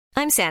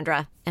I'm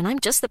Sandra, and I'm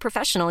just the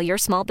professional your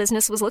small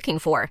business was looking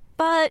for.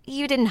 But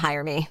you didn't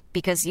hire me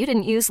because you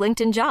didn't use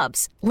LinkedIn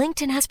Jobs.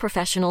 LinkedIn has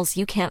professionals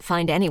you can't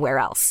find anywhere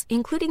else,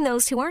 including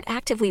those who aren't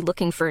actively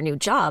looking for a new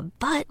job,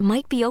 but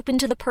might be open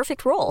to the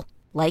perfect role,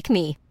 like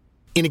me.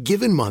 In a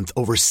given month,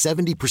 over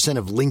 70%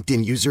 of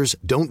LinkedIn users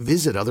don't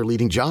visit other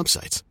leading job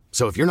sites.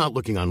 So if you're not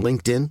looking on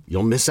LinkedIn,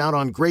 you'll miss out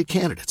on great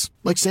candidates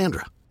like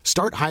Sandra.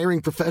 Start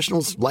hiring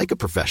professionals like a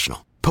professional.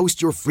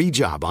 Post your free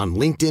job on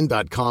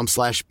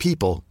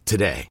linkedin.com/people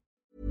today.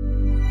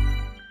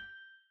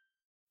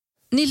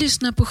 Ni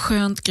lyssnar på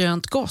Skönt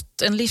grönt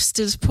gott, en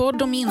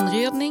livsstilspodd om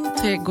inredning,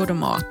 trädgård och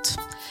mat.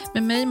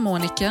 Med mig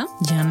Monica,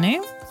 Jenny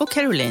och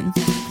Caroline.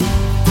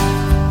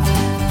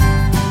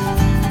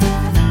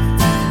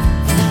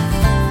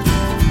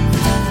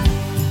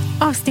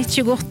 Avsnitt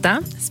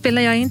 28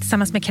 spelar jag in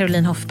tillsammans med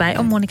Caroline Hoffberg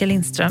och Monica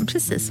Lindström,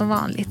 precis som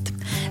vanligt.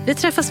 Vi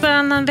träffas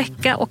varannan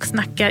vecka och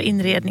snackar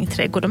inredning,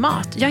 trädgård och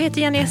mat. Jag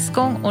heter Jenny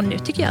Eskång och nu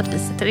tycker jag att vi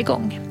sätter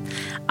igång.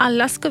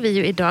 Alla ska vi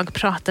ju idag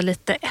prata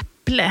lite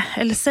äpple,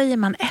 eller säger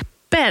man äppel?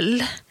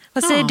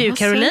 Vad säger du,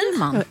 Caroline? Säger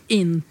man?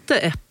 Inte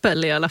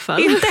äppel i alla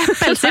fall. Inte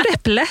äppel, säger du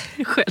äpple?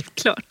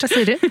 Självklart. Vad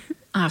säger du?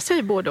 Jag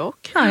säger både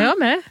och. Ja, jag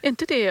med. Är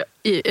inte det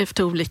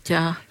efter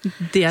olika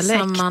Dialekt.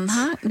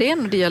 sammanhang? Det är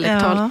nog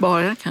dialektalt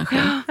bara kanske.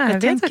 Ja,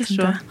 Jag tänker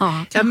så.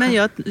 Ja, Men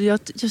jag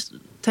just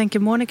tänker,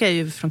 Monica är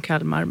ju från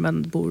Kalmar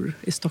men bor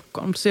i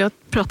Stockholm. Så jag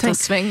pratar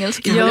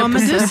svengelska. Ja,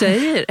 men du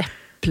säger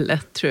äpple,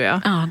 tror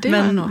jag. Ja, det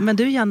är nog. Men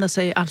du, Janne,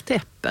 säger alltid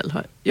äppel.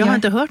 Jag har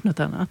inte hört något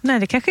annat. Nej,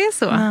 det kanske är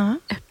så. Ja.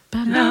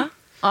 Äppel. Ja.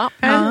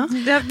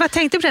 Jag bara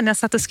tänkte på det när jag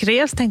satt och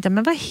skrev, så tänkte jag,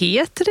 men vad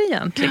heter det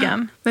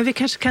egentligen? Men vi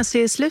kanske kan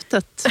se i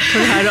slutet på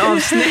det här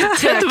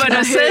avsnittet vad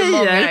du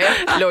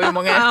säger. Hur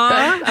många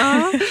äpplen.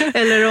 Ja.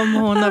 Eller om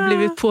hon har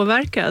blivit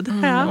påverkad.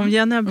 Om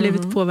Jenny har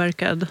blivit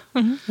påverkad.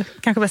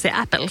 Kanske bara säga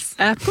apples.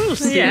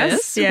 Apples,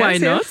 yes. Why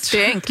not?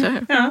 Det är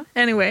enklare. Ja,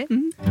 anyway.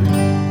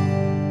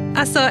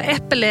 Alltså,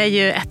 äppel är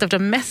ju ett av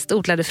de mest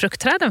odlade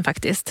fruktträden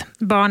faktiskt.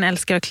 Barn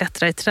älskar att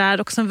klättra i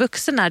träd och som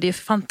vuxen är det ju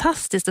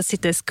fantastiskt att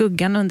sitta i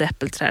skuggan under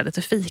äppelträdet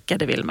och fika,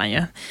 det vill man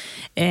ju.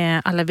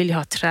 Alla vill ju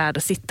ha träd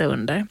att sitta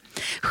under.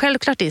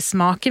 Självklart är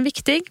smaken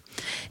viktig.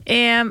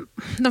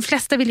 De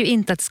flesta vill ju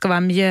inte att det ska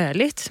vara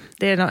mjöligt.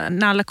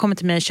 När alla kommer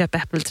till mig och köper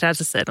äppelträd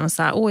så säger de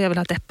så här: jag vill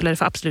ha ett äpple, det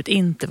får absolut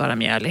inte vara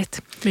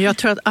mjöligt. Men jag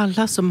tror att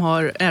alla som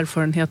har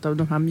erfarenhet av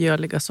de här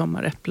mjöliga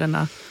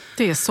sommaräpplena,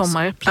 det är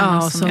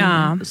sommaräpplen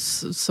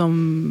som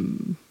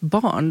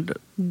barn.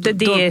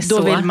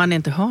 Då vill man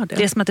inte ha det.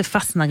 Det är som att det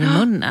fastnar i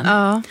munnen.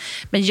 Ja.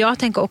 Men jag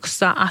tänker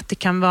också att det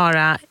kan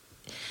vara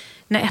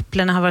när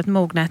äpplena har varit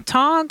mogna ett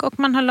tag och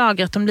man har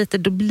lagrat dem lite,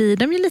 då blir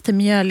de ju lite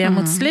mjöliga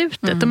mot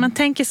slutet. Och man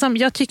tänker som,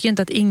 jag tycker ju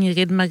inte att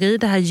Ingrid Marie,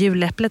 det här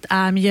juläpplet,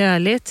 är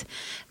mjöligt.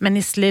 Men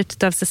i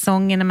slutet av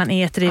säsongen när man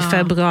äter det i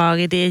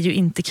februari, det är ju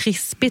inte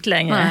krispigt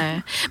längre.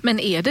 Nej. Men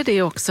är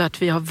det också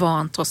att vi har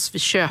vant oss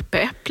vid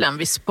köpäpplen?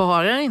 Vi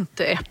sparar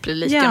inte äpple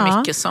lika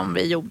mycket som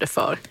vi gjorde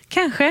förr.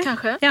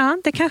 Kanske. Ja,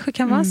 det kanske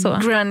kan vara så.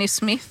 Granny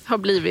Smith har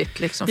blivit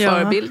liksom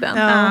förebilden.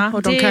 Ja,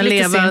 och de kan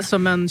leva synd.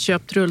 som en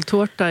köpt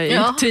rulltårta i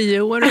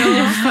 10 år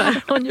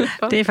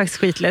ungefär. Det är faktiskt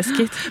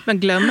skitläskigt. Men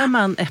glömmer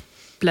man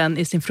äpplen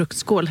i sin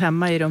fruktskål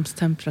hemma i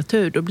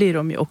rumstemperatur, då blir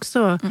de ju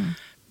också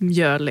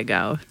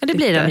mjöliga. Och det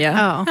blir de ju.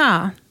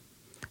 Ja.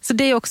 Så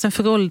det är också en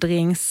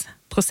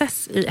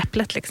föråldringsprocess i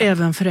äpplet. Liksom.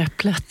 Även för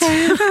äpplet.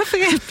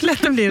 För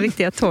äpplet, de blir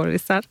riktiga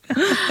torrisar.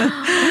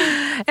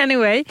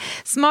 Anyway,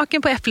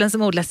 smaken på äpplen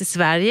som odlas i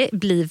Sverige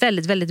blir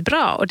väldigt, väldigt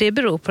bra. Och det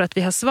beror på att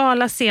vi har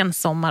svala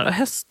sensommar- och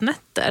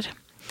höstnätter.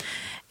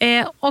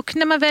 Och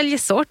när man väljer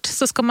sort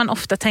så ska man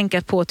ofta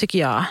tänka på, tycker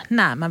jag,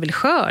 när man vill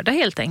skörda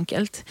helt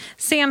enkelt.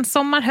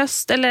 Sensommar,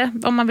 höst eller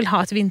om man vill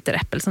ha ett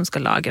vinteräppel som ska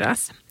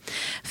lagras.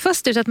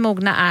 Först ut att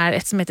mogna är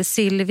ett som heter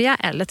Silvia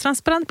eller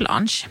Transparent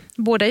Blanche.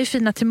 Båda är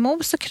fina till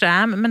mos och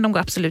kräm, men de går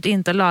absolut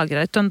inte att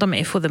lagra utan de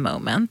är for the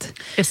moment.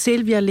 Är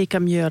Silvia lika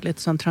mjöligt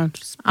som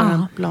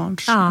Transparent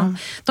Blanche? Ja,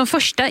 de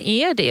första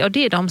är det och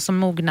det är de som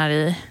mognar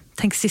i,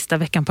 tänk sista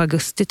veckan på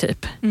augusti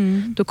typ.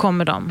 Då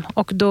kommer de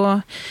och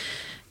då...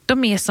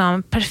 De är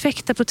som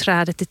perfekta på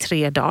trädet i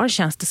 3 dagar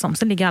känns det som.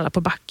 Sen ligger alla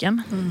på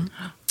backen.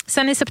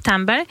 Sen i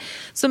september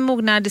så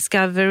mognar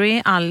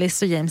Discovery,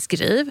 Alice och James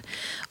Grieve.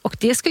 Och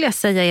det skulle jag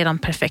säga är de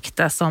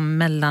perfekta som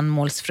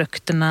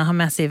mellanmålsfrukterna har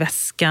med sig i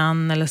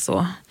väskan eller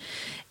så.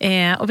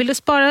 Och vill du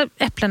spara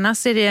äpplena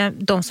så är det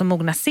de som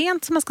mognar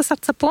sent som man ska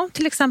satsa på.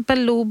 Till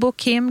exempel Lobo,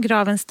 Kim,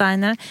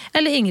 Gravensteiner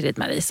eller Ingrid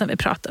Marie som vi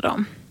pratade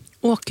om.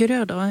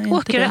 Åkerö då?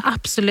 Åkerö,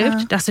 absolut.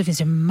 Ja. Alltså, det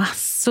finns ju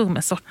massor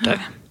med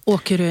sorter.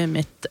 Åkerö är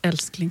mitt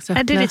älsklingsäpple.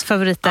 Är det ditt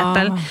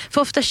favoritäppel?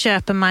 För ofta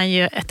köper man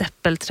ju ett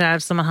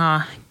äppelträd som man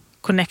har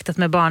connectat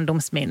med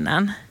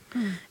barndomsminnen.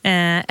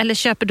 Eller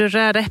köper du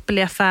röda äppel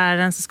i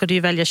affären så ska du ju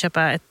välja att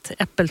köpa ett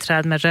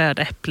äppelträd med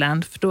röda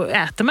äpplen. För då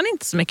äter man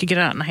inte så mycket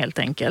gröna helt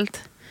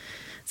enkelt.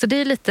 Så det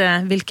är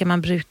lite vilka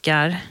man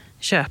brukar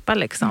köpa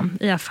liksom,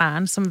 i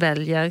affären som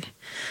väljer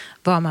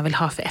vad man vill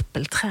ha för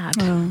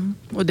äppelträd.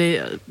 Och det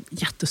är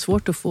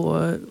jättesvårt att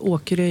få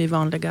åkerö i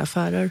vanliga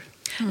affärer.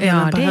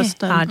 Ja,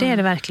 det är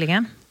det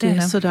verkligen. Det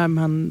är så där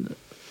man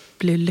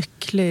blir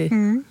lycklig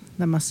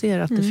när man ser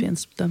att det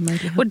finns den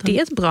möjligheten. Och det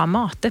är ett bra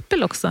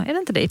matäppel också, är det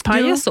inte det? I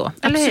paj och så,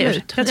 eller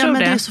absolut. hur? Jag tror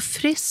men det är så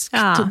friskt,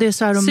 det är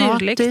så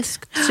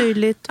aromatiskt,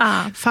 syrligt,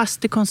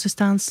 fast i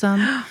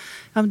konsistensen.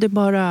 Ja, det är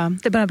bara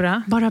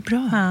bra. Bara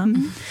bra. Ja.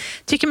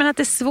 Tycker man att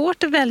det är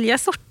svårt att välja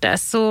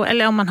sorter,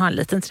 eller om man har en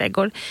liten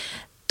trädgård,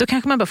 då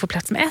kanske man bara får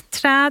plats med ett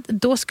träd.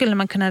 Då skulle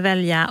man kunna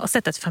välja att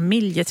sätta ett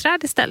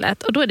familjeträd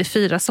istället. Och då är det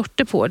 4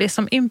 sorter på. Det är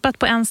som ympat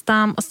på en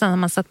stam och sen har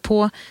man satt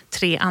på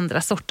 3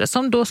 andra sorter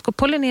som då ska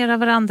pollinera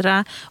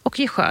varandra och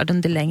ge skörd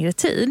under längre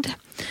tid.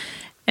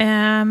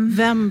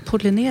 Vem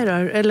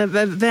pollinerar?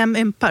 Eller vem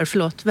ympar?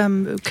 Förlåt.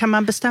 Kan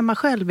man bestämma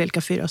själv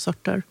vilka 4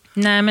 sorter?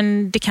 Nej,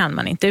 men det kan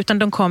man inte. Utan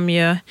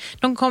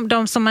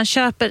de som man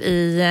köper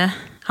i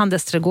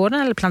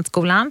handelsträdgården eller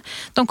plantskolan,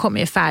 de kommer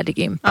ju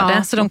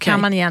färdigympade. Så de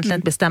kan man egentligen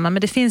inte bestämma.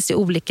 Men det finns ju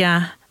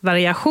olika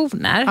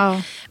variationer.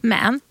 Ja.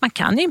 Men man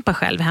kan ympa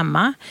själv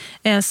hemma.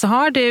 Så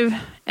har du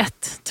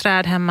ett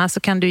träd hemma så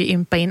kan du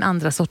ympa in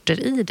andra sorter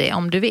i det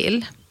om du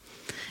vill.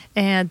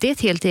 Det är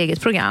ett helt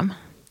eget program.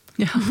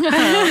 Ja.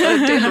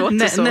 Det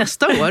låter så.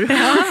 Nästa år.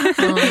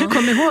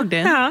 Kom ihåg det.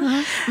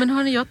 Ja. Men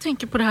hörni, jag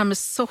tänker på det här med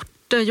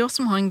sorter. Jag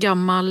som har en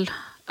gammal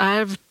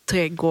ärvd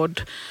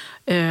trädgård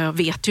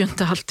vet ju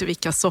inte alltid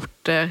vilka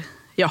sorter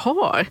jag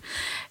har.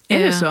 Är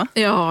det så?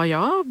 Ja, jag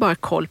har bara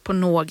koll på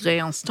några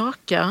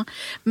enstaka.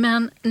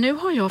 Men nu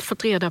har jag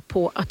fått reda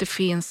på att det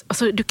finns...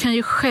 Alltså, du kan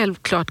ju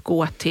självklart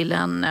gå till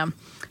en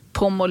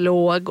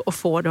pomolog och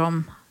få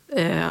dem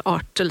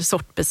art- eller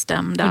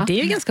sortbestämda. Och det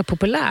är ju ganska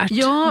populärt.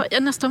 Ja,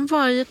 nästan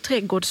varje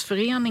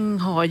trädgårdsförening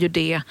har ju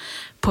det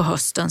på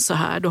hösten så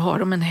här. Då har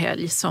de en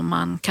helg som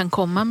man kan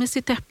komma med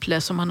sitt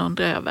äpple som man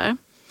undrar över.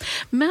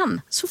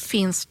 Men så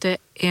finns det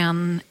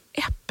en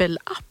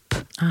äppelapp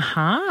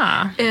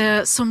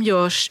som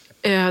görs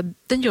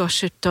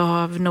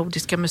av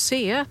Nordiska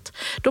museet.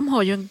 De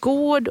har ju en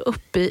gård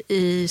uppe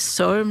i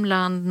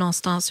Sörmland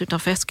någonstans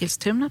utanför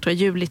Eskilstuna, tror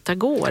jag, Julita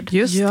gård.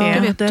 Just det. Du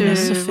vet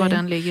du var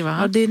den ligger, va?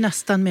 Ja, det är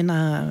nästan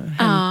mina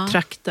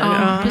hemtrakter.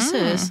 Ja,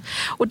 precis.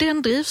 Och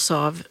den drivs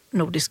av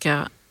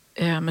Nordiska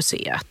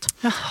museet.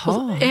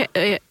 Jaha.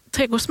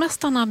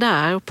 Trädgårdsmästarna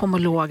där och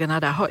pomologerna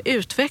där har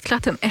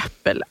utvecklat en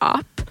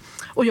äppelapp.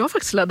 Och jag har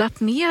faktiskt laddat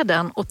ner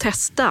den och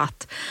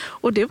testat.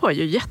 Och det var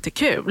ju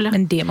jättekul.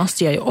 Men det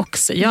måste jag ju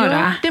också göra.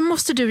 Ja, det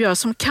måste du göra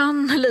som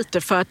kan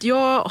lite, för att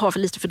jag har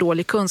lite för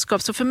dålig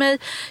kunskap. Så för mig,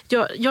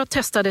 jag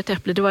testade ett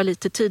äpple, det var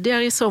lite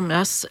tidigare i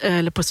somras,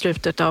 eller på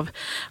slutet av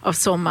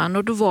sommaren.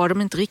 Och då var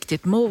de inte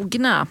riktigt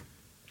mogna.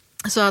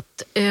 Så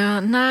att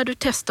när du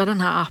testar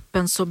den här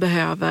appen så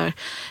behöver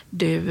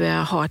du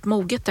ha ett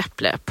moget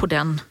äpple på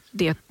det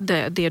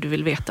du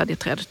vill veta, det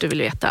trädet du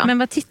vill veta. Men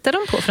vad tittar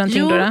de på för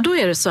någonting då? Då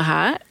är det så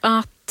här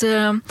att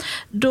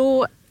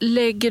då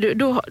lägger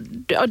du...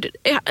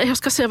 jag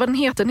ska säga vad den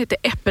heter. Den heter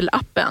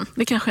Äppelappen.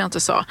 Det kanske jag inte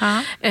sa.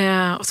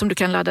 Som du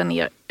kan ladda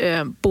ner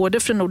både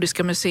från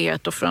Nordiska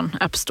museet och från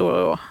App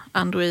Store och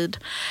Android.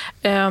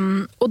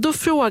 Och då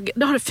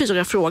har du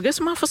 4 frågor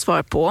som man får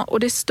svar på. Och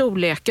det är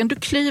storleken. Du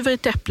klyver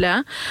ett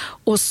äpple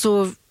och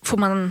så får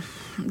man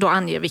då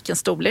ange vilken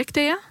storlek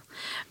det är.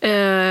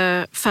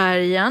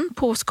 Färgen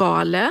på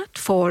skalet,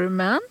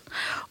 formen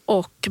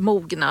och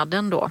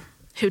mognaden då.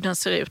 Hur den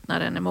ser ut när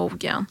den är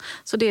mogen.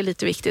 Så det är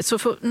lite viktigt.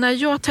 Så när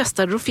jag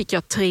testade då fick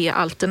jag 3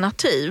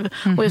 alternativ.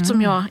 Och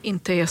eftersom jag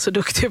inte är så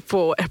duktig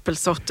på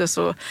äppelsorter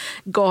så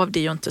gav det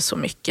ju inte så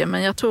mycket.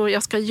 Men jag tror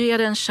jag ska ge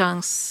det en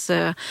chans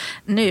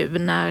nu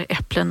när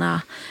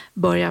äpplena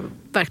börjar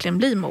verkligen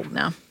bli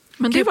mogna.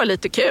 Men det var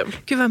lite kul.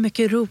 Gud vad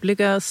mycket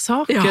roliga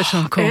saker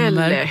som kommer.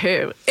 Eller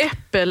hur?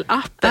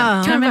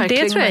 Äppelappen kan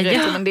verkligen det tror jag är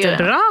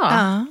jättebra.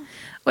 Ja.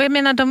 Och jag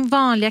menar de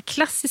vanliga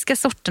klassiska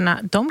sorterna,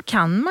 de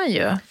kan man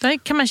ju. De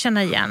kan man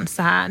känna igen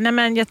så här. Nej,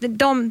 men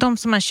de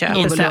som man köper.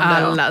 Inte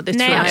alla, det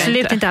tror jag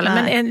absolut inte alla.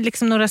 Nej. Men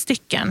liksom några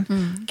stycken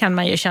kan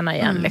man ju känna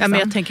igen. Liksom. Ja, men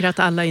jag tänker att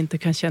alla inte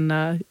kan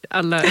känna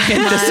alla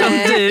inte som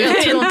du.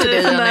 Jag tror inte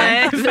det.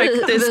 Nej,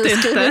 faktiskt vi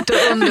skriver inte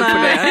under på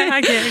det.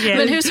 Okay.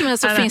 Men hur som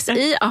helst så finns det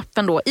i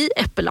appen då, i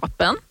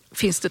äppelappen,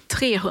 finns det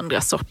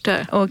 300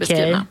 sorter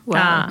beskrivna. Wow.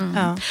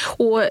 Ja.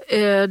 Och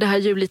det här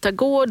Julita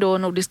gård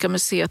och Nordiska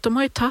museet, de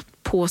har ju tagit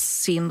på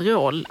sin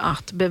roll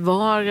att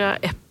bevara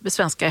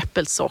svenska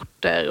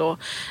äppelsorter och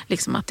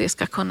liksom att det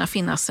ska kunna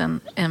finnas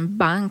en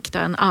bank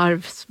där, en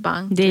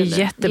arvsbank. Det är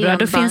jättebra.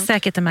 Då finns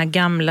säkert de här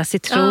gamla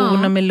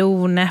citron och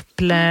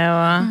melonäpple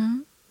och...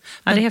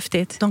 Ja, det är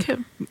häftigt.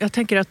 Jag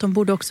tänker att de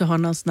borde också ha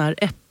någon sån här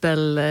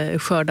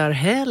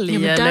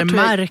äppelskördarhelg eller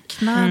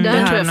marknad.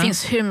 Där tror jag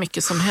finns hur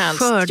mycket som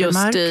helst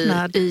just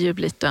i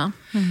Julita.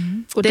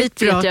 Och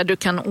dit vet jag du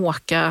kan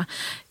åka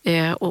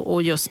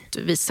och just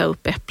visa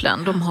upp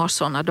äpplen. De har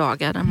såna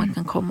dagar där man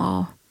kan komma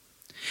och...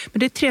 Men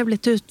det är ett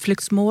trevligt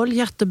utflyktsmål,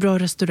 jättebra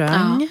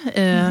restaurang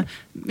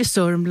i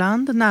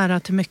Sörmland, nära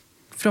till mycket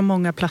från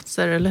många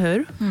platser, eller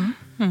hur?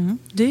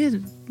 Det är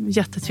en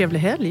jättetrevlig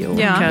helg.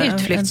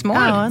 Utflyktsmål.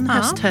 En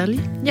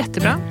hösthelg.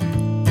 Jättebra.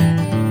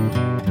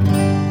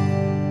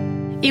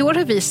 I år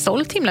har vi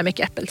sålt himla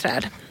mycket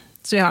äppelträd.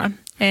 Så vi har.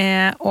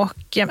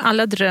 Och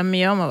alla drömmer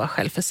ju om att vara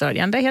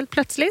självförsörjande helt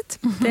plötsligt.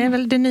 Det är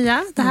väl det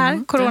nya, det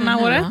här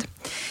coronaåret.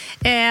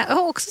 Jag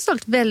har också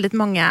sålt väldigt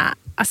många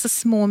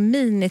små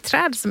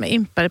miniträd som är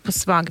ympade på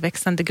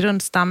svagväxande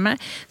grundstammar.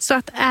 Så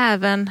att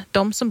även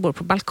de som bor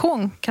på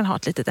balkong kan ha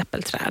ett litet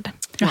äppelträd.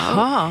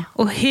 Jaha.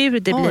 Och hur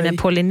det blir med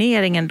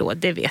pollineringen då,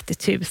 det vet i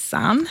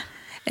tusan.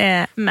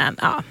 Men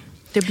ja.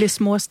 Det blir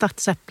små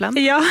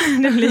stadsäpplen. Ja,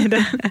 det blir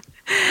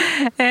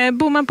det.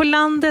 Bor man på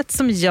landet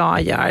som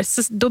jag gör,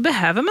 så då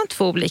behöver man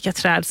 2 olika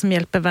träd som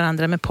hjälper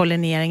varandra med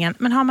pollineringen.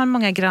 Men har man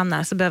många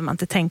grannar så behöver man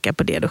inte tänka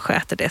på det, då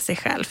sköter det sig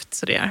självt.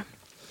 Så det gör.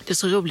 Det är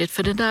så roligt,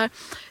 för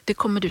det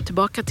kommer du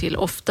tillbaka till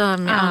ofta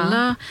med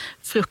alla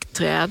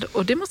fruktträd.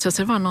 Och det måste jag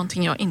säga var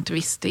någonting jag inte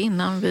visste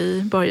innan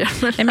vi började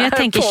med den här jag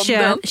tänker,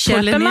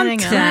 köper man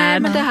träd? Nej,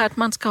 men det här att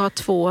man ska ha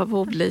 2 av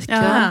olika.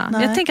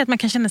 Ja, jag tänker att man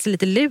kan känna sig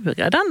lite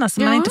lurad annars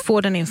om man inte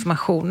får den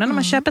informationen. Om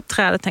man köper ett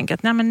träd och tänker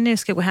att nej, men nu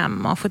ska jag gå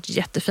hem och få ett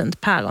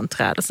jättefint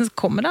päronträd. Och sen så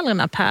kommer det aldrig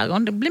några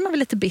päron. Då blir man väl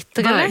lite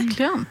bitter.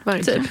 Verkligen.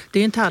 Typ. Det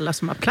är ju inte alla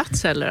som har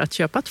plats heller att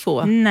köpa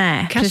 2.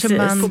 Nej, kanske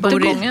precis. man på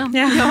balkongen.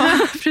 Ja,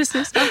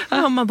 precis.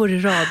 Ja, om man bor i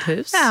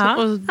radhus.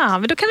 Ja,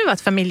 men då kan det vara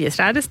ett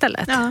familjeträd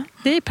istället. Ja.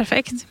 Det är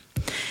perfekt.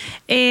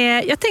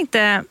 Jag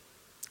tänkte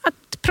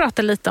att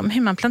prata lite om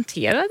hur man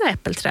planterar det här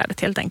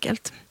äppelträdet helt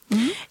enkelt.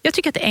 Jag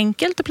tycker att det är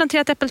enkelt att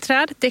plantera ett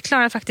äppelträd. Det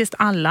klarar faktiskt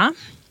alla.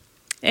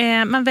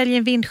 Man väljer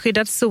en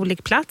vindskyddad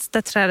solig plats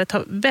där trädet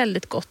har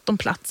väldigt gott om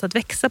plats att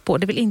växa på.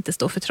 Det vill inte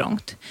stå för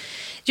trångt.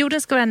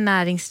 Jorden ska vara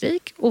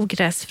näringsrik,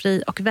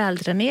 ogräsfri och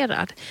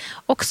väldränerad.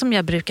 Och som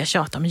jag brukar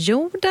tjata om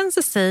jorden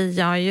så säger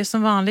jag ju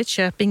som vanligt,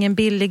 köp ingen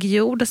billig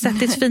jord och sätt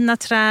ditt fina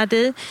träd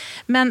i.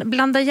 Men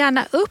blanda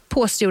gärna upp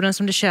påsjorden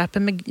som du köper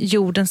med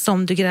jorden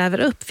som du gräver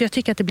upp. För jag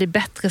tycker att det blir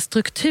bättre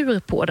struktur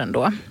på den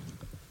då.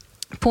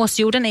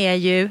 Påsjorden är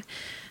ju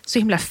så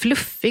himla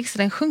fluffig så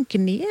den sjunker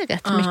ner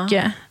rätt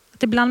mycket.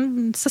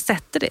 Ibland så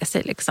sätter det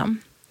sig liksom.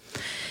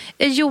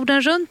 Är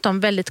jorden runt om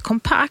väldigt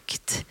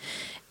kompakt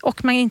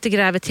och man inte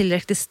gräver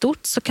tillräckligt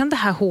stort så kan det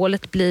här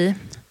hålet bli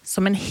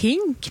som en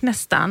hink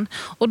nästan.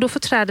 Och då får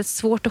trädet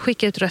svårt att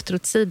skicka ut rötter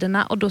åt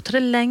sidorna och då tar det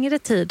längre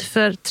tid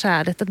för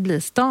trädet att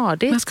bli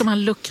stadigt. Men ska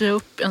man luckra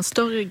upp en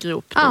större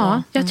grop då?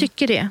 Ja, jag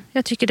tycker det.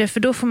 Jag tycker det, för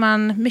då får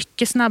man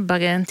mycket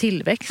snabbare en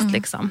tillväxt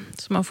liksom,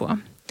 som man får.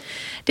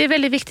 Det är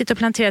väldigt viktigt att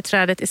plantera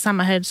trädet i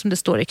samma höjd som det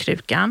står i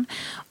krukan.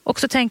 Och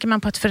så tänker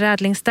man på att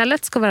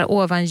förädlingsstället ska vara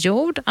ovan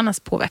jord, annars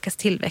påverkas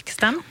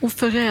tillväxten. Och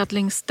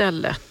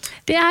förädlingsstället?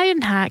 Det är ju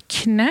den här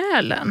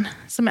knölen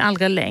som är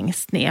allra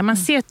längst ner. Man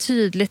ser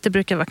tydligt, det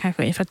brukar vara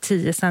kanske ungefär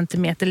 10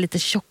 centimeter lite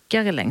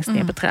tjockare längst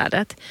ner på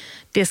trädet.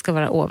 Det ska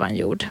vara ovan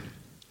jord.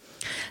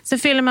 Sen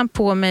fyller man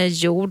på med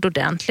jord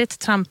ordentligt,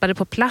 trampar det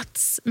på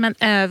plats. Men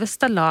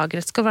översta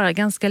lagret ska vara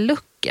ganska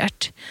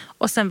luckert.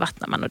 Och sen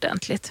vattnar man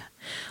ordentligt.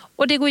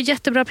 Och det går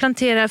jättebra att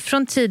plantera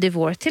från tidig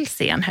vår till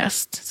sen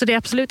höst. Så det är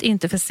absolut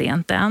inte för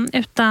sent än.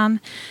 Utan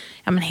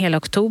hela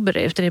oktober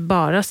är ute. Det är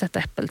bara att sätta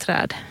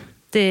äppelträd.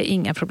 Det är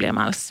inga problem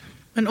alls.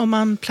 Men om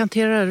man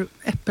planterar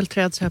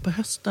äppelträd så här på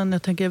hösten,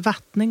 jag tänker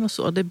vattning och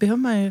så, då behöver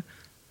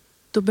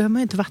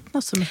man inte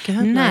vattna så mycket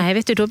heller. Nej,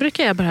 vet du, då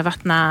brukar jag bara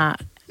vattna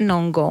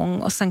någon gång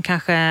och sen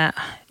kanske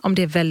om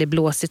det är väldigt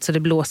blåsigt så det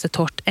blåser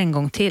torrt en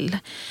gång till.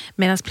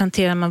 Medan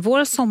planterar man vår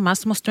och sommar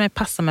så måste man ju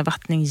passa med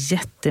vattning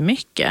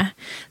jättemycket.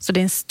 Så det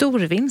är en stor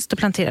vinst att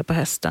plantera på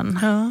hösten.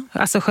 Ja.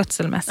 Alltså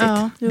skötselmässigt.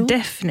 Ja,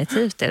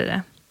 definitivt är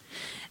det.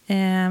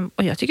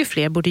 Och jag tycker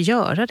fler borde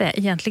göra det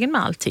egentligen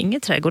med allting i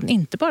trädgården.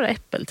 Inte bara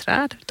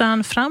äppelträd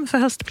utan framför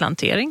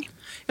höstplantering.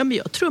 Ja, men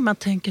jag tror man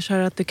tänker så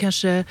här att det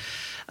kanske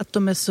att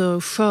de är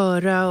så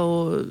sköra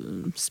och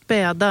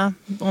späda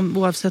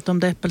oavsett om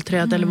det är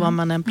äppelträd eller vad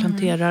man än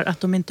planterar, att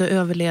de inte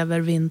överlever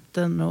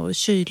vintern och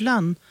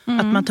kylan.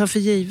 Att man tar för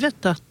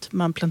givet att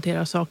man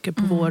planterar saker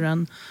på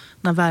våren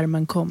när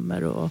värmen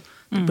kommer och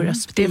det börjar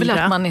spira. Det är väl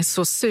att man är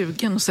så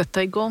sugen att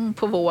sätta igång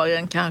på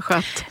våren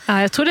kanske.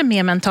 Ja, jag tror det är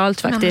mer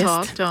mentalt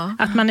faktiskt.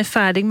 Att man är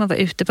färdig med att vara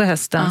ute på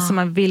hösten så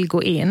man vill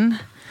gå in.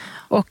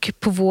 Och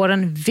på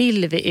våren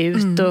vill vi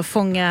ut och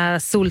fånga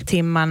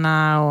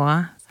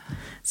soltimmarna.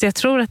 Så jag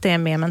tror att det är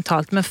mer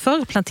mentalt. Men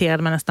förr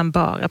planterade man nästan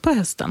bara på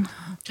hösten.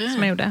 Som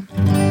jag gjorde.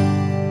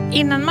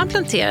 Innan man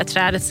planterar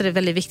trädet så är det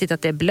väldigt viktigt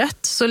att det är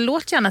blött. Så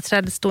låt gärna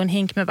trädet stå i en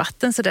hink med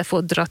vatten så det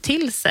får dra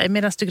till sig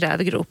medan du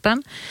gräver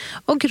gropen.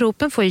 Och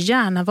gropen får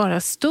gärna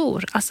vara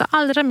stor. Alltså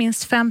allra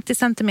minst 50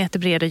 cm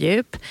bred och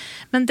djup.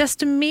 Men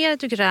desto mer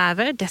du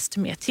gräver, desto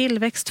mer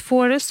tillväxt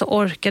får du. Så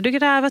orkar du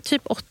gräva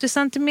typ 80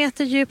 cm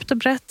djupt och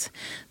brett.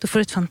 Då får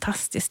du ett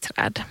fantastiskt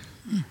träd.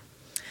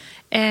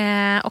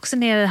 Och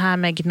sen är det här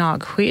med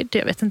gnagskydd.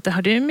 Jag vet inte,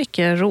 har du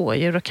mycket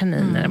rådjur och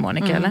kaniner,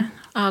 Monica, eller?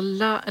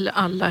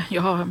 Alla.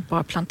 Jag har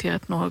bara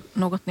planterat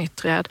något nytt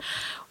träd.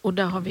 Och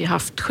där har vi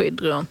haft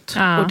skydd runt.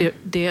 Ja. Och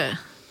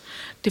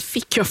det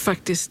fick jag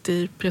faktiskt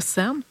i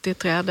present, det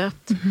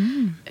trädet.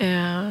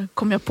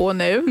 Kom jag på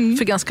nu,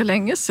 för ganska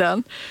länge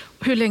sedan.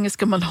 Hur länge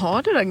ska man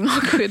ha det där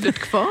gnagskyddet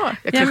kvar?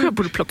 Jag kanske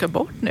borde plocka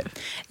bort nu.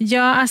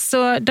 Ja,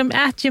 alltså de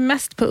äter ju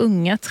mest på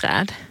unga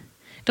träd.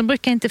 De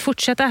brukar inte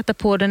fortsätta äta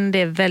på den när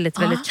det är väldigt,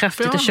 väldigt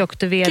kraftigt och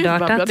tjockt och vedartat. Gud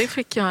vad bra, det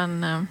fick jag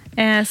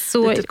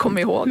lite kom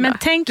ihåg. Men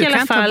tänk i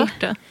alla fall,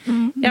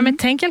 ja, men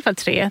tänk i alla fall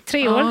 3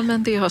 år. Ja,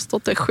 men det har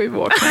stått där 7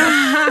 år.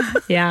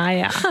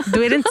 Ja,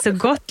 då är det inte så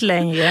gott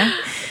längre.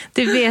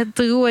 Du vet,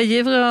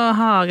 rådjur och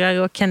harar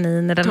och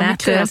kaniner, de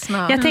äter.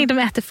 Jag tänkte de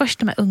äter först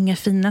de här unga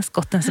fina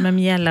skotten som är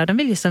mjälla, och de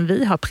vill ju som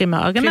vi ha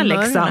primörerna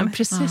liksom.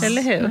 Precis.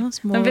 Eller hur?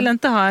 De vill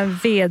inte ha en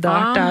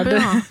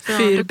vedartad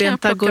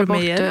fyrbenta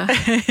gourmet.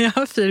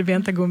 Ja,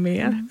 fyrbenta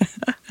gourmet.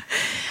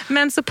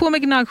 Men så på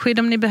med gnagskydd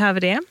om ni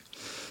behöver det.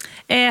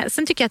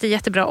 Sen tycker jag att det är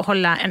jättebra att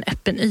hålla en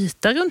öppen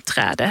yta runt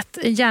trädet,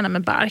 gärna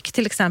med bark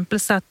till exempel,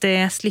 så att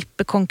det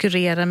slipper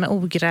konkurrera med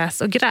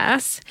ogräs och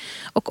gräs.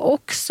 Och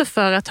också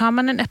för att har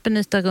man en öppen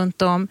yta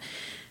runt om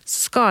så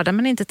skadar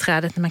man inte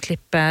trädet när man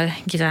klipper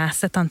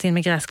gräset, antingen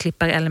med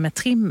gräsklippare eller med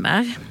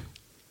trimmer.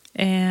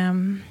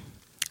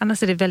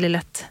 Annars är det väldigt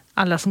lätt,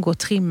 alla som går och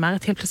trimmar,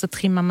 att helt plötsligt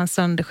trimmar man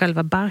sönder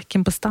själva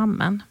barken på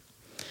stammen.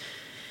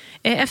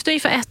 Efter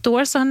ungefär 1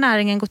 år så har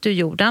näringen gått ur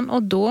jorden,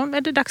 och då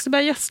är det dags att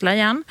börja gödsla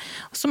igen.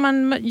 Så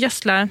man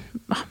gödslar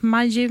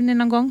maj-juni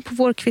någon gång på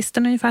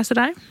vårkvisten ungefär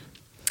sådär.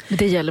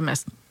 Det gäller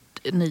mest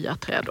nya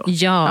träd då?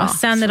 Ja,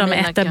 sen när de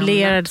är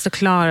etablerade så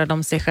klarar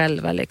de sig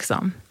själva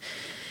liksom.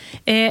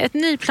 Ett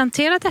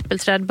nyplanterat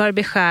äppelträd bör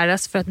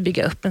beskäras för att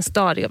bygga upp en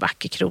stadig och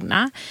vacker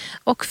krona.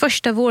 Och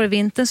första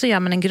vårvintern så gör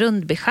man en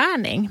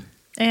grundbeskärning.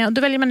 Och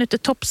då väljer man ut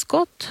ett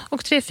toppskott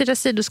och 3-4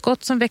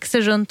 sidoskott som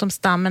växer runt om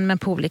stammen men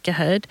på olika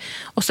höjd.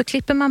 Och så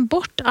klipper man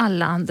bort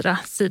alla andra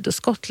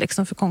sidoskott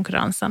liksom för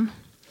konkurrensen.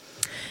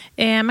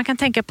 Man kan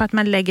tänka på att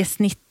man lägger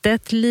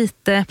snittet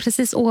lite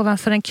precis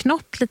ovanför en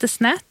knopp, lite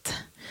snett.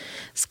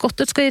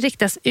 Skottet ska ju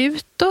riktas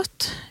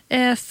utåt,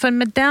 för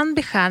med den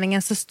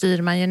beskärningen så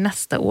styr man ju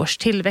nästa års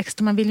tillväxt,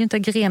 och man vill ju inte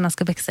att grenar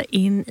ska växa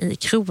in i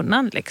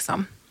kronan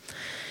liksom.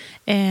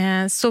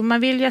 Så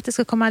man vill ju att det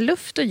ska komma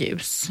luft och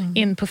ljus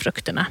in på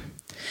frukterna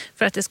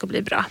för att det ska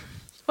bli bra.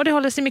 Och det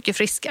håller sig mycket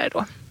friskare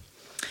då.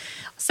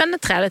 Sen när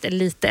trädet är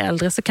lite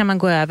äldre så kan man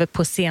gå över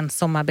på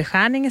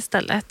sensommarbeskärning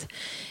istället.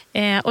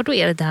 Och då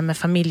är det där med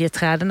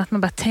familjeträden, att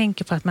man bara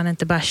tänker på att man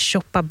inte bara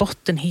choppar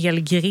bort en hel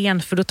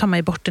gren, för då tar man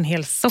ju bort en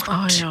hel sort.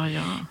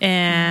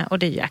 Och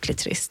det är jäkligt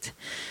trist.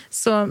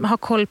 Så ha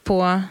koll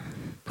på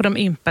de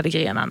ympade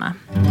grenarna.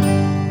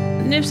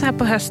 Nu så här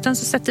på hösten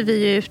så sätter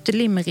vi ut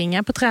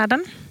limringar på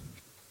träden.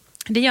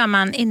 Det gör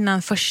man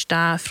innan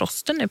första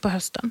frosten nu på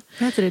hösten.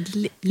 Vad heter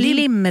det?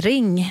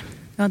 Limring.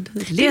 Ja,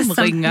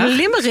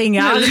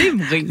 limringar.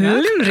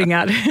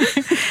 Limringar.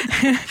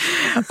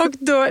 Och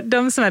då,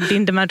 de som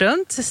binder man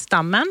runt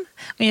stammen,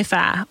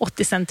 ungefär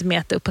 80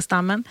 centimeter upp på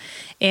stammen.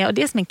 Och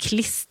det är som en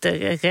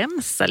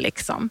klisterremsa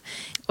liksom.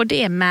 Och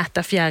det är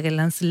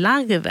mätarfjärilens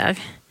larver.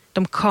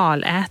 De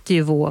kaläter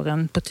ju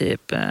våren på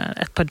typ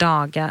ett par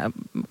dagar.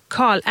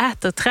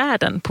 Kaläter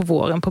träden på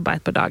våren på bara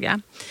ett par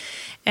dagar.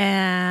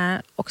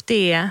 Och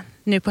det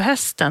nu på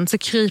hösten så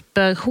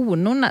kryper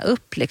honorna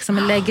upp liksom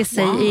och lägger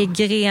sig i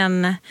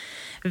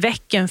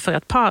grenväcken för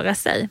att para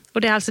sig.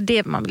 Och det är alltså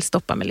det man vill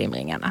stoppa med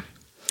limringarna.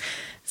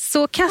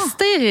 Så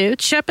kasta er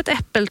ut, köp ett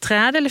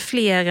äppelträd eller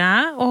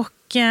flera och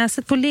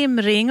sätt på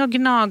limring och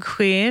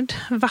gnagskydd,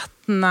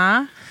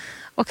 vattna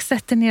och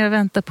sätt er ner och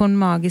vänta på en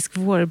magisk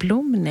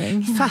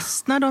vårblomning.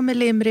 Fastnar de i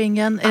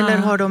limringen eller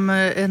har de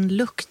en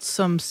lukt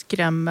som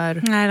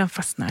skrämmer? Nej, de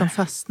fastnar. De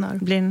fastnar.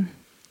 Blir en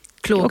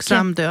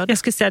plågsam död. Jag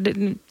skulle säga,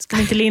 ska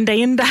vi inte linda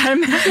in det här?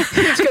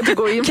 Jag ska inte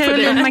gå in på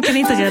Caroline, det. man kan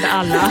inte rädda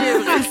alla.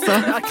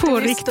 Alltså, på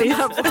riktigt.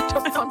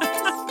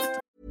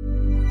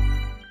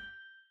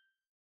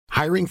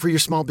 Hiring for your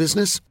small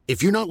business?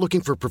 If you're not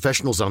looking for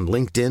professionals on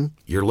LinkedIn,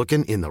 you're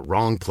looking in the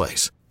wrong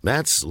place.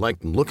 That's like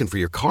looking for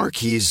your car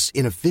keys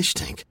in a fish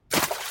tank.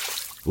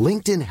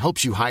 LinkedIn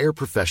helps you hire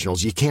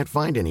professionals you can't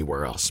find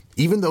anywhere else,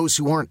 even those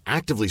who aren't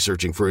actively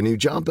searching for a new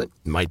job but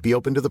might be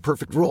open to the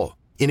perfect role.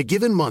 In a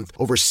given month,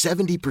 over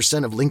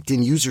 70% of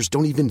LinkedIn users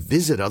don't even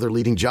visit other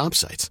leading job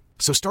sites.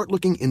 So start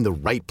looking in the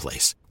right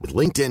place. With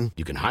LinkedIn,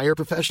 you can hire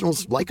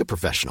professionals like a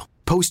professional.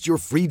 Post your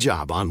free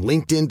job on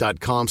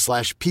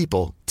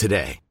linkedin.com/people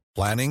today.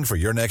 Planning for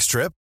your next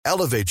trip?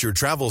 Elevate your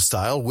travel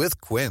style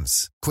with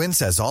Quince.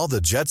 Quince has all the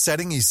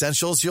jet-setting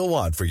essentials you'll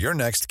want for your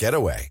next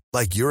getaway,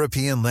 like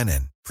European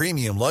linen,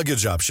 premium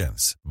luggage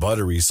options,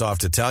 buttery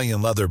soft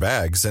Italian leather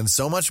bags, and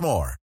so much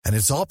more. And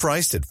it's all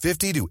priced at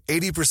 50 to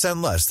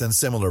 80% less than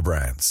similar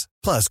brands.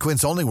 Plus,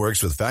 Quince only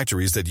works with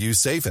factories that use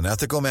safe and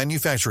ethical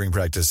manufacturing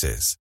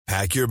practices.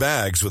 Pack your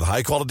bags with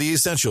high-quality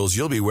essentials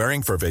you'll be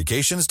wearing for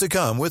vacations to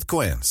come with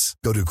Quince.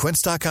 Go to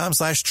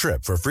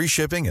quince.com/trip for free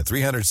shipping and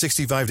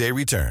 365-day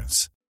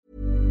returns.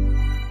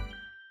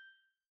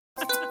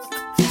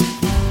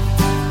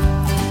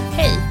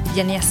 Hej,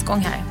 Jenny Eskång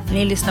här.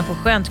 Ni lyssnar på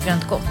Skönt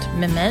grönt gott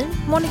med mig,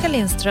 Monica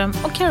Lindström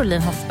och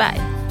Caroline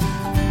Hoffberg.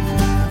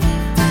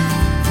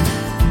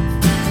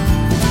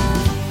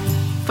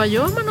 Vad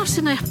gör man av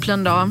sina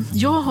äpplen då?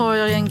 Jag har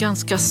en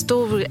ganska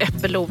stor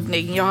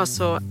äppelodling. Jag har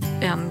så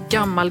en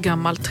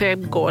gammal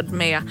trädgård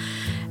med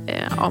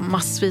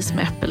massvis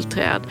med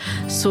äppelträd.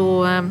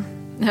 Så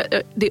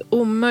det är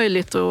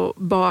omöjligt att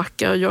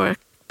baka och göra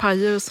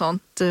pajer och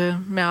sånt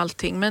med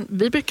allting. Men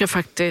vi brukar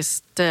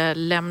faktiskt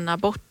lämna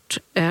bort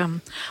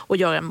och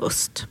göra en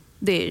must.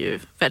 Det är ju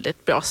ett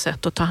väldigt bra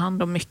sätt att ta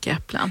hand om mycket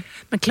äpplen.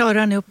 Men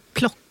klarar ni att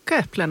plocka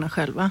äpplena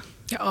själva?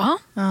 Ja.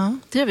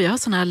 Det vi har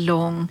sån här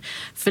lång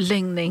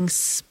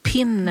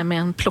förlängningspinne med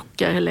en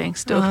plockare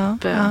längst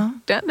upp.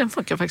 Den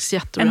funkar faktiskt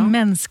jättebra. En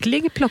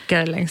mänsklig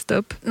plockare längst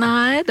upp?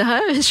 Nej, det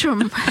här är ju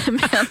med en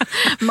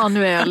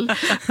manuell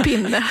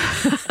pinne.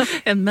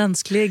 En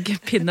mänsklig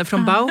pinne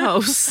från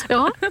Bauhaus.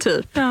 Ja,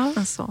 typ.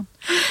 En sån.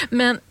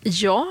 Men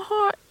jag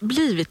har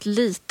blivit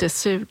lite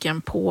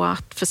sugen på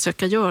att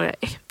försöka göra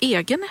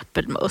egen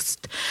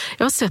äppelmust.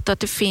 Jag har sett att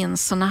det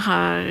finns såna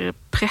här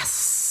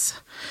pressar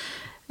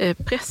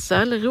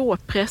eller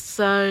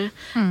råpressar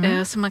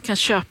som man kan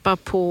köpa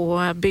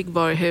på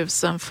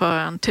byggvaruhusen för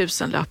en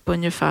 1000-lapp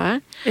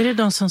ungefär. Är det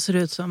de som ser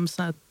ut som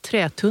såna här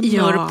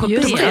trätunnor på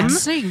ben? Ja,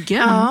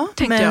 snygga,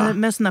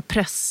 med såna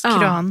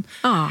presskran.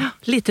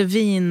 Lite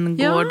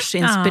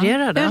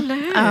vingårdsinspirerade. Eller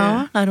hur?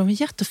 Ja, de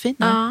är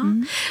jättefina.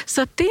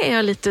 Så att det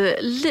är lite,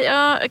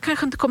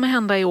 kanske inte kommer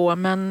hända i år,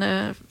 men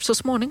så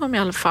småningom i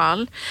alla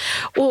fall.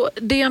 Och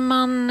det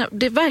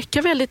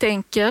verkar väldigt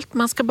enkelt.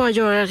 Man ska bara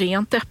göra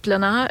rent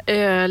äpplena,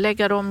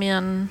 lägga dem i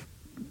en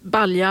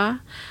balja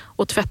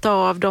och tvätta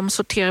av dem,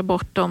 sortera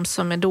bort dem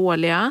som är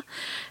dåliga.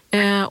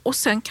 Och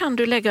sen kan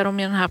du lägga dem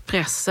i den här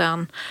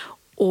pressen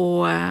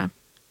och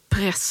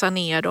pressa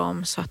ner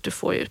dem så att du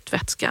får ut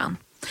vätskan.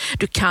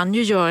 Du kan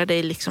ju göra det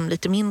i liksom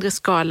lite mindre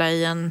skala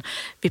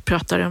vi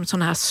pratar om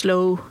sån här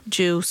slow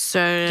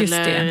juicer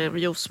eller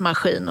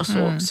juicemaskin och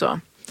så också.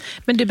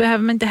 Men du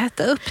behöver inte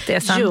hetta upp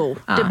det sen? Jo,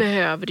 det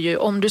behöver du ju.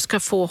 Om du ska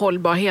få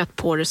hållbarhet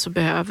på det så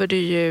behöver du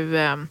ju,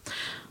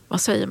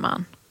 vad säger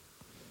man?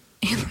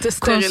 Inte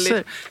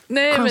sterilisera.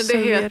 Nej, men det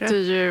heter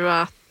ju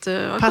att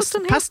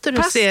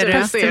Pasteurisera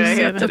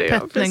heter det.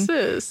 Upphettning,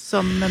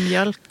 som med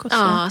mjölk och så.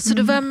 Ja, så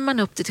då värmer man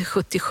upp det till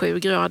 77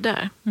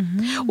 grader.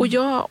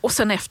 Och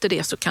sen efter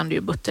det så kan du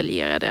ju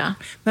buteljera det.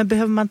 Men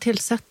behöver man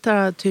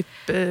tillsätta typ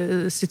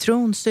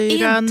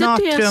citronsyra,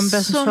 natriumbensat? Inte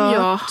det som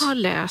jag har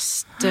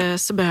läst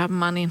så behöver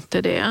man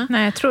inte det.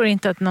 Nej, jag tror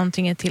inte att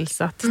någonting är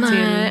tillsatt.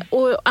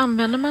 Och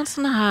använder man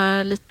såna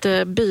här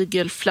lite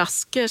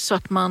bygelflaskor så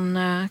att man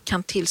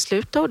kan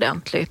tillsluta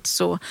ordentligt,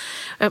 så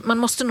man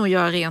måste nog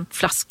göra rent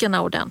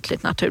flaskorna ordentligt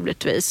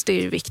naturligtvis. Det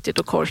är ju viktigt,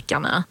 och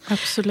korkarna.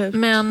 Absolut.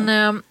 Men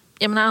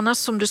jag menar, annars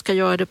som du ska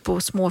göra det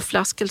på små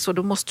flaskor så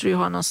då måste du ju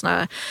ha någon sån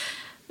här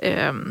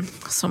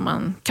som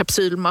en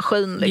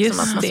kapsylmaskin liksom,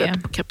 att man sätter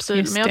på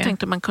kapsyl. Men jag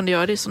tänkte att man kunde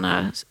göra det i såna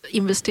här,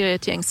 investera i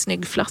ett gäng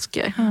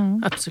snyggflaskor.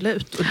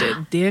 Absolut. Och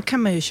det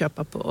kan man ju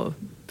köpa på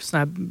såna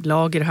här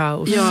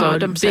lagerhouse. Ja,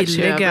 de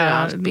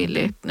billiga.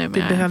 Billigt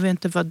numera. Det behöver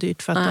inte vara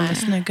dyrt för att de är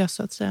snygga,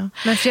 så att säga.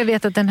 Men för jag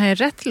vet att den har ju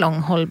rätt lång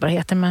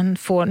hållbarhet.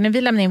 När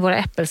vi lämnar in våra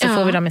äppel så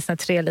får vi dem i såna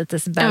 3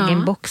 liters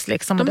bag-in-box.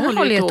 Liksom. De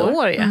håller ju ett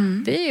år. Ja.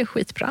 Mm. Det är ju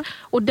skitbra.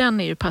 Och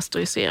den är ju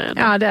pasteuriserad.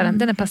 Ja, det är den.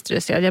 Den är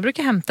pasteuriserad. Jag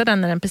brukar hämta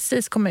den när den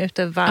precis kommer ut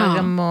och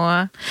varm.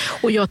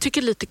 Och jag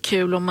tycker lite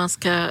kul om man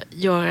ska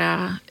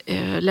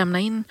lämna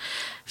in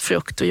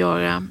frukt och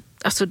göra...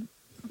 Alltså,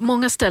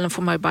 många ställen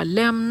får man ju bara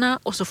lämna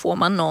och så får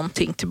man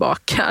någonting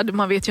tillbaka.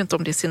 Man vet ju inte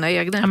om det är sina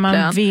egna äpplen.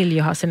 Man vill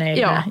ju ha sina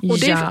egna. Ja, och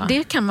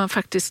det kan man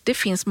faktiskt... Det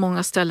finns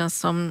många ställen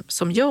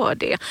som gör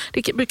det.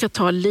 Det brukar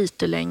ta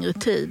lite längre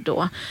tid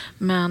då.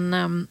 Men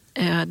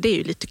det är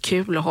ju lite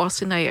kul att ha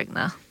sina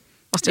egna.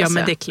 Ja,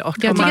 men det är klart.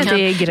 Jag tycker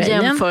det är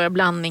grejen. Jämföra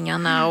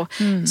blandningarna och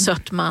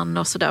sötman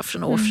och sådär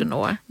från år från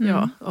år.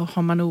 Ja, och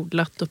har man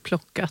odlat och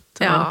plockat.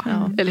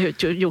 Eller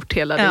hur, gjort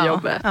hela det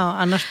jobbet. Ja,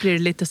 annars blir det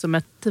lite som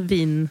ett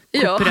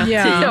vinkooperativ.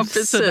 Ja,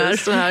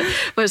 precis. Så här,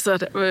 vad är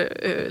det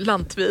så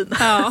lantvin.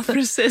 Ja,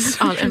 precis.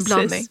 En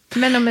blandning.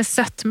 Men med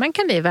sötman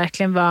kan det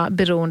verkligen vara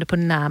beroende på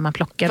när man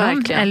plockar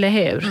dem, eller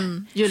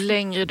hur? Ju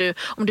längre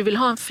om du vill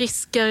ha en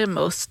friskare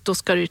must, då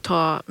ska du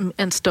ta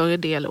en större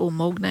del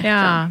omogna äpplen.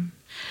 Ja.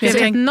 Jag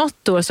vet,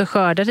 något år så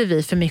skördade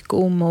vi för mycket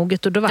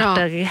omoget och då var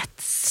det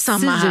rätt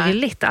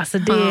syrligt. Alltså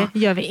det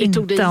gör vi inte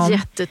om. Vi tog det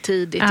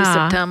jättetidigt i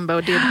september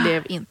och det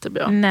blev inte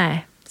bra.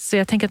 Nej, så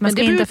jag tänker att man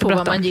ska inte få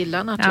bråttom. Men det beror på vad man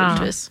gillar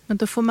naturligtvis. Ja. Men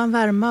då får man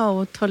värma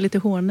och ta lite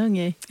honung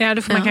i. Ja,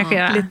 det får man kanske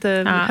göra.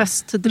 Lite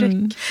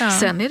höstdryck.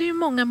 Sen är det ju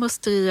många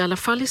muster i alla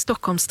fall i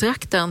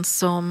Stockholmstrakten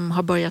som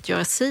har börjat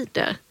göra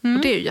cider. Och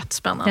det är ju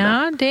jättespännande.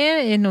 Ja,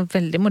 det är nog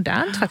väldigt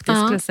modernt faktiskt,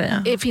 skulle jag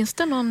säga. Finns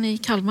det någon i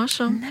Kalmar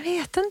som... Jag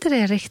vet inte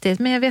det riktigt,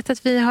 men jag vet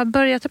att vi har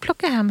börjat att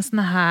plocka hem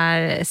såna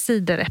här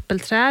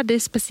cideräppelträd i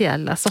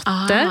speciella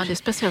sorter. Det är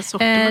speciella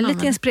sorter.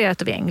 Lite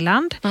inspirerat av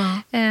England.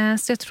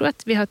 Så jag tror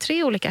att vi har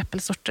 3 olika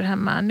äppelsorter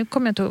hemma. Nu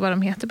kommer jag inte ihåg vad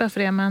de heter bara för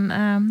det,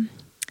 men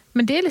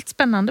det är lite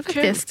spännande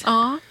faktiskt. Kul.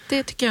 Ja,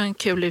 det tycker jag är en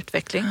kul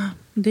utveckling.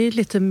 Det är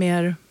lite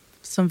mer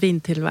som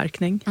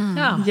vintillverkning.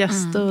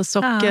 Jäst och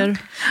socker.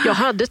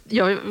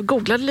 Jag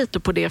googlade lite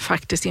på det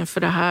faktiskt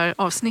inför det här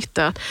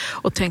avsnittet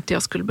och tänkte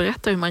jag skulle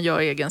berätta hur man gör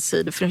egen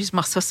cider, för det finns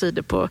massa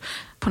cider på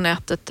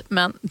nätet,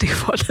 men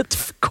det var lite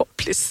för komplicerat.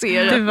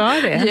 komplicerat. Det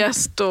var det.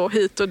 Gäst och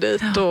hit och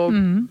dit. Och,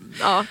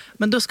 ja.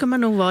 Men då ska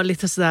man nog vara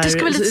lite sådär... Det ska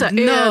vara lite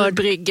sådär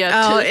ölbryggar.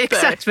 Ja,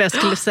 exakt vad jag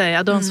skulle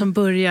säga. De som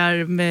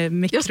börjar med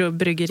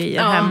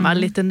mikrobryggerier hemma,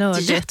 lite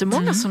nördigt. Det är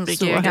jättemånga som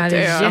brygger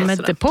eget öl. men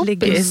det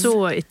ligger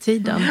så i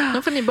tiden.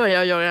 Då får ni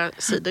börja göra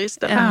cider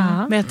istället.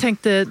 Ja. Men jag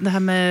tänkte det här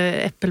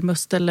med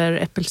äppelmust eller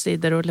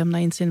äppelcider och lämna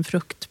in sin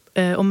frukt.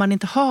 Om man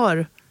inte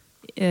har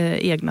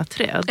egna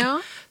träd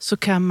så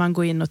kan man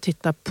gå in och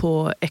titta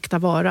på Äkta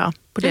Vara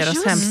på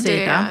deras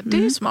hemsida.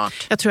 Det är smart.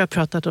 Jag tror jag har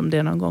pratat om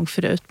det någon gång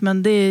förut.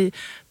 Men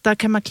där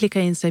kan man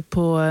klicka in sig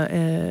på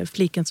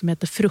fliken som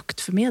heter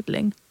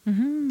fruktförmedling.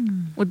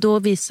 Och då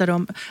visar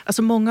de,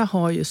 alltså många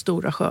har ju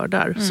stora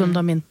skördar som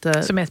de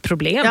inte... Som är ett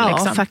problem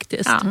Ja,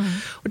 faktiskt.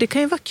 Och det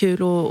kan ju vara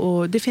kul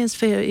och det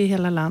finns i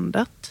hela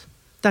landet.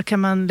 Där kan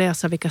man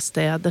läsa vilka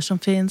städer som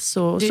finns.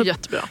 Det är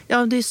jättebra.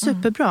 Ja, det är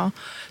superbra.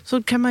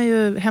 Så kan man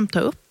ju hämta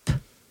upp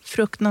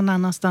frukt någon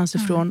annanstans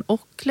ifrån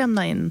och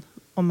lämna in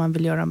om man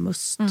vill göra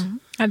must.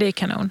 Ja, det är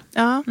kanon.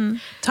 Ja.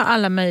 Ta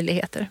alla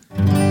möjligheter.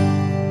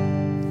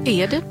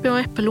 Är det ett bra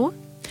äppelår?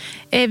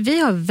 Vi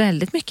har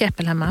väldigt mycket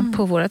äppel hemma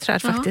på våra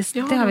träd faktiskt.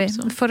 Ja, det har vi.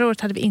 också. Förra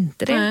året hade vi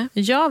inte det. Nej.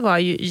 Jag var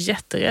ju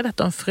jätterädd att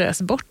de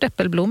frös bort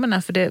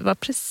äppelblommorna för det var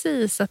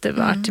precis att det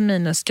var till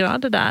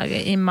minusgrader där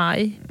i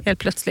maj helt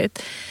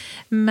plötsligt.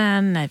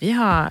 Men nej, vi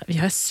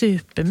har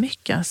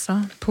supermycket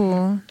alltså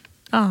på...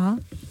 Ja.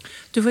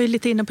 Du var ju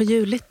lite inne på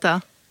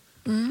Julita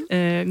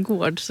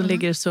gård som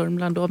ligger i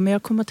Sörmland då. Men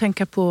jag kommer att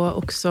tänka på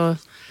också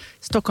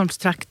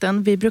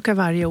Stockholmstrakten. Vi brukar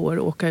varje år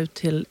åka ut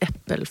till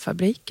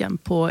äppelfabriken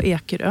på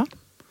Ekerö.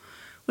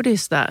 Och det är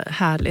så där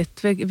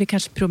härligt. Vi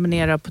kanske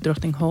promenerar på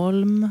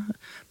Drottningholm.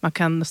 Man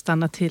kan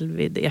stanna till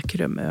vid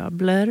Ekerö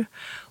möbler.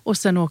 Och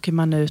sen åker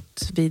man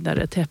ut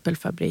vidare till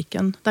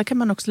äppelfabriken. Där kan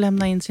man också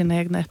lämna in sina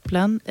egna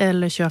äpplen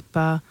eller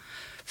köpa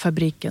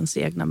fabrikens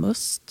egna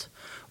must.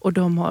 Och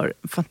de har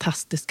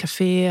fantastiskt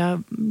café,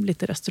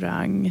 lite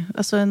restaurang.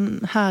 Alltså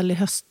en härlig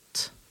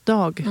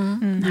höstdag.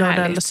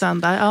 Lördag eller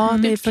söndag. Ja,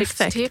 det är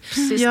perfekt. Tips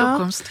i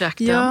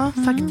Stockholmstrakten. Ja,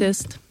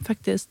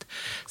 faktiskt.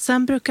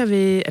 Sen brukar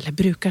vi, eller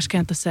brukar ska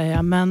jag inte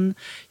säga, men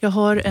jag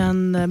har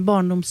en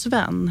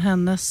barndomsvän.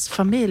 Hennes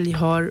familj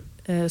har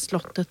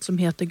slottet som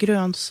heter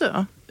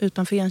Grönsö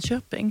utanför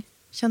Enköping.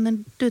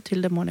 Känner du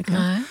till det, Monica?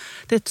 Nej.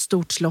 Det är ett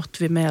stort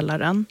slott vid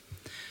Mälaren.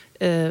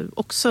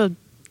 Också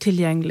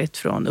tillgängligt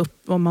från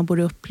om man bor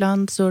i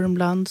Uppland,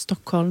 Sörmland,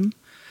 Stockholm.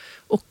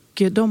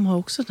 Och de har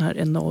också den här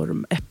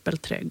enorm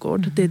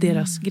äppelträdgård. Det är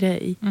deras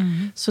grej.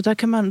 Så där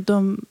kan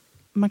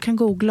man kan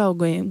googla och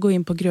gå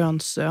in på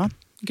Grönsö.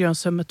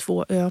 Grönsö med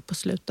 2 ö på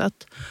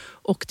slutet.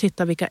 Och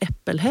titta vilka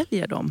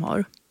äppelhelger de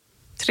har.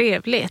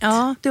 Trevligt.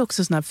 Ja, det är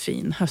också sån här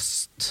fin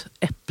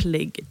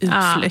höstäpplig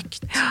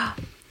utflykt.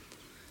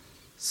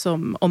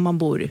 Som om man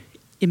bor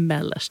i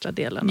mellersta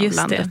delen av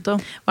landet. Då.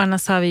 Och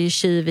annars har vi ju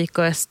Kivik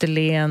och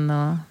Österlen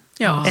och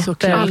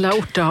alla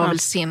orter har väl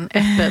sin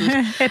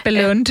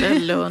Äppellund.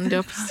 Äppellund,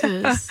 ja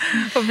precis.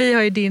 Och vi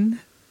har ju din.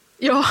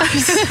 Ja,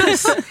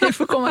 precis. Vi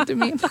får komma till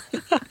min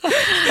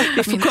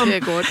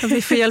trädgård.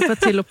 Vi får hjälpa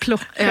till att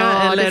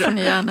plocka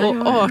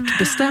och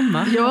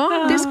artbestämma.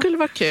 Ja, det skulle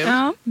vara kul.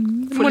 Ja.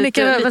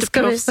 Monica, vad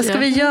ska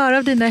vi göra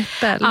av dina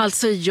äppel?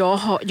 Alltså,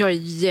 jag är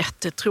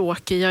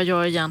jättetråkig. Jag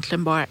gör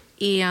egentligen bara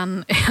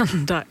en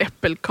enda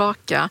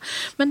äppelkaka.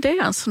 Men det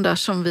är en sån där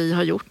som vi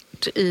har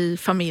gjort i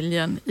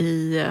familjen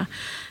i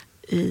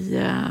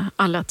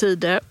alla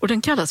tider. Och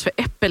den kallas för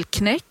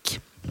äppelknäck.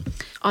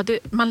 Ja,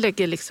 man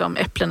lägger liksom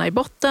äpplena i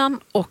botten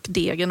och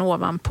degen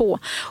ovanpå.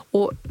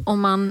 Och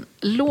om man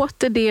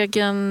låter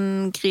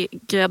degen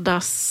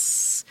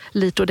gräddas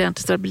lite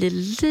ordentligt så det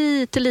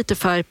blir lite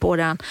färg på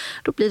den,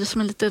 då blir det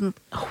som en liten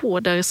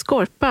hårdare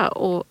skorpa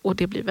och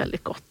det blir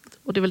väldigt gott.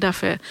 Och det är väl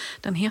därför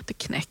den heter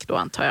knäck då,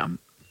 antar jag.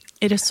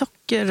 Är det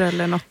socker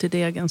eller något i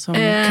degen som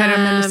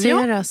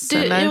karamelliseras?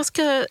 Eller? Jag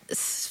ska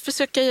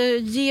försöka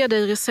ge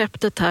dig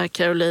receptet här,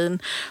 Caroline.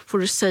 Får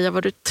du säga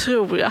vad du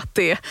tror att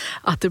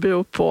det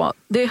beror på.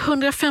 Det är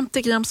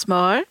 150 gram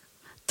smör,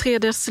 3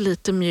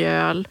 deciliter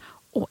mjöl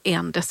och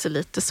 1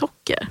 deciliter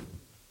socker.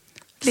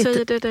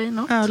 Säger det dig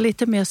något? Ja,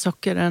 lite mer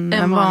socker än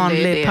en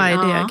vanlig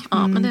pajdeg.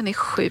 Ja, men den är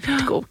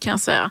sjukt god kan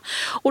jag säga.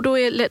 Och då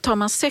tar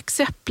man 6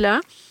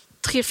 äpplen,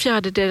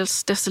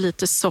 3/4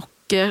 deciliter socker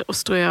och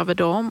strö över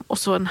dem och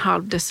så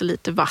 1/2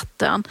 deciliter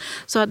vatten.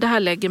 Så det här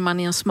lägger man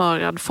i en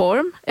smörad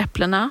form,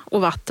 äpplena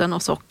och vatten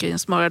och socker i en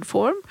smörad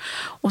form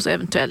och så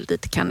eventuellt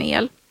lite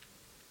kanel.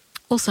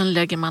 Och sen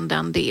lägger man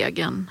den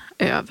degen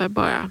över,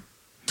 bara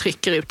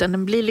trycker ut den.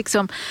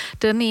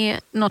 Den är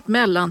något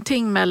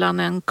mellanting mellan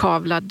en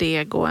kavlad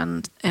deg och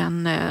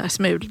en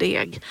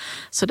smuldeg.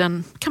 Så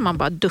den kan man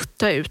bara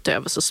dutta ut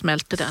över så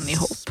smälter den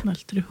ihop.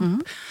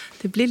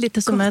 Det blir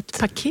lite som ett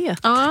paket.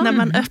 Ja. När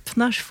man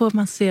öppnar så får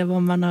man se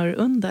vad man har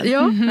under.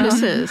 Ja,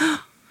 precis.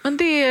 Men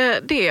det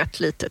är ett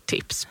litet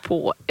tips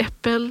på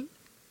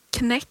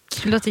äppelknäck.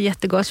 Det låter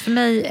jättegott. För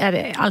mig är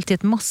det alltid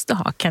ett måste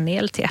ha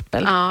kanel till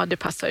äppel. Ja, det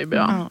passar ju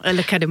bra. Ja,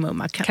 eller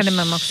kardemumma kanske.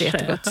 Kardemumma också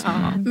jättegott.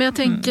 Ja. Men jag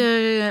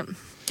tänker,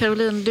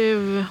 Caroline,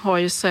 du har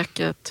ju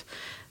säkert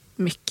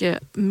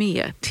mycket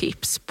mer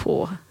tips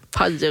på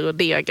pajer och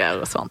degar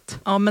och sånt.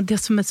 Ja, men det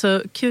som är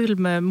så kul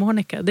med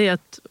Monica, det är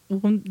att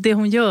det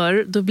hon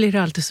gör, då blir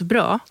det alltid så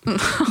bra.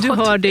 Du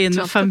har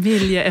din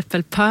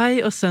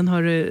familjeäppelpaj och sen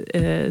har du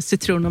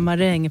citron- och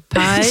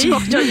marängpaj.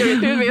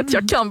 Du vet,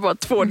 jag kan bara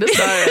 2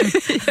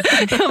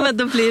 desserter. Ja, men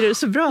då blir det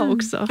så bra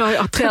också. Ja,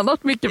 jag har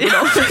tränat mycket på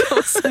dem.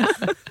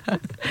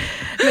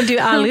 Men du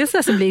är aldrig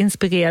så som blir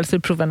inspirerad så du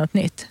provar något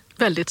nytt?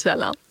 Väldigt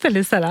sällan.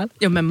 Väldigt sällan.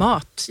 Ja, med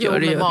mat gör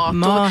det ju.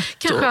 Mat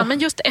kanske, men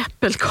just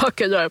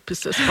äppelkaka gör jag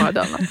precis bara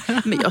den.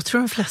 Men jag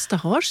tror de flesta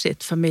har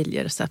sitt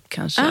familjerecept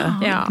kanske.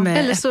 Ja. Med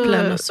eller så,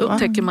 äpplen och så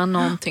upptäcker man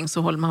någonting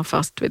så håller man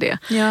fast vid det.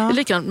 Ja.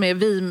 Likadant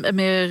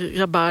med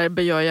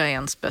rabarber gör jag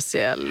en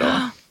speciell. Och...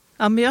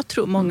 Ja, men jag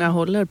tror många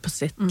håller på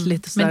sitt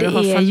lite så Men det har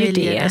är ju det,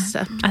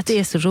 familjerecept. att det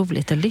är så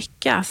roligt att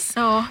lyckas.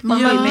 Ja, man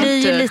blir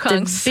ju lite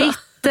chansa.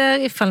 bitter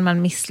ifall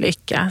man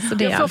misslyckas. Så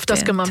det är För ofta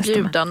alltid ska man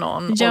testament. bjuda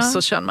någon och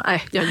så känner man,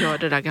 jag gör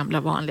det där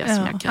gamla vanliga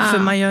som jag kan. För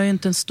man gör ju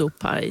inte en stor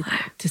paj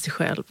till sig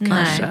själv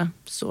kanske.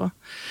 Så.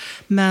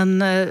 Men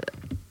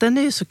den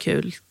är ju så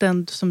kul,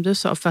 den som du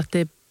sa, för att det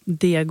är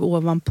deg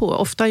ovanpå.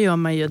 Ofta gör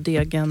man ju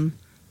degen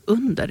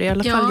under, i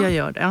alla fall jag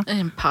gör det.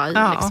 En paj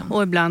liksom.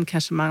 Och ibland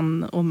kanske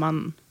om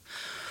man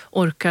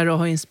orkar och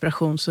har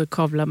inspiration så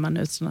kavlar man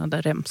ut sådana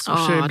där remsor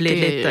så det blir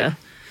lite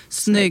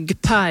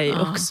snygg paj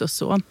också.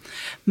 Så.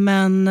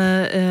 Men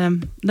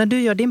när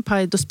du gör din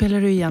paj, då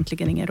spelar det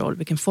egentligen ingen roll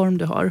vilken form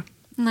du har.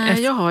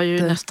 Nej, jag har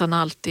ju nästan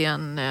alltid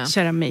en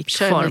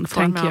keramikform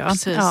tänker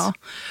jag. Ja.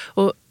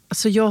 Och,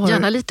 alltså, jag har,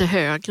 gärna lite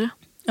högre.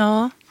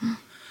 Ja.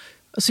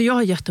 Alltså jag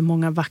har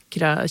jättemånga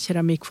vackra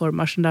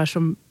keramikformar sån där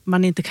som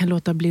man inte kan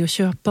låta bli att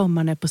köpa om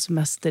man är på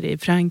semester i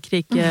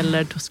Frankrike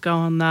eller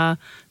Toscana,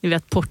 ni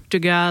vet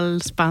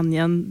Portugal,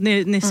 Spanien.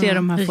 Ni ser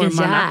de här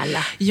formarna.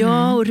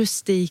 Ja, och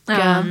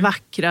rustika,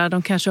 vackra.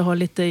 De kanske har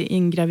lite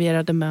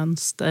ingraverade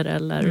mönster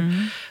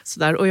eller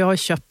sådär. Och jag har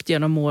köpt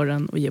genom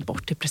åren och ger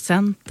bort till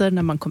presenter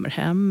när man kommer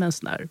hem en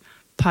sån där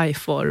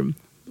pajform.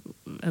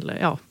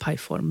 Eller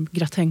pajform,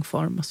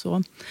 gratängform och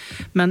så.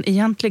 Men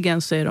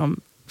egentligen så är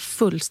de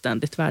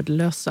fullständigt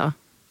värdelösa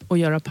att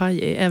göra paj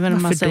i. Även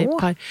om man säger då?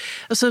 paj.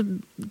 Alltså,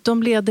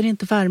 de leder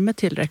inte värme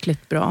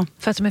tillräckligt bra.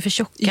 För att de är för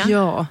tjocka?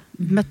 Ja,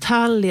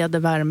 metall leder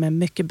värme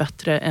mycket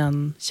bättre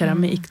än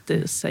keramik.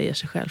 Det säger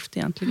sig självt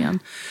egentligen.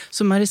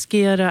 Så man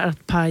riskerar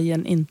att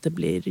pajen inte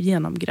blir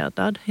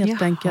genomgräddad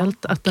helt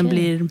enkelt. Att den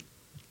blir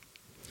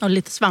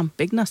lite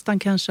svampig nästan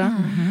kanske.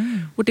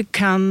 Och det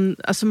kan,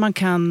 alltså man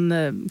kan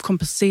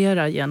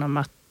kompensera genom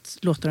att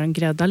låta den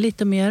grädda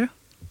lite mer.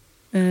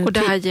 Och det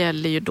här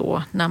gäller ju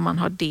då när man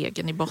har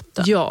degen i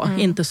botten. Ja,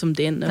 inte som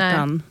din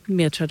utan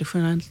mer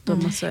traditionellt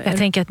om man säger. Jag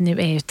tänker att nu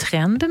är ju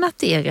trenden att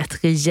det är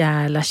rätt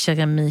rejäla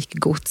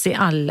keramikgods i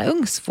alla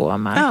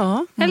ugnsformar.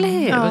 Ja, eller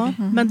hur? Ja,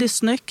 men det är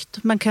snyggt,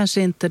 men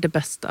kanske inte det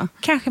bästa.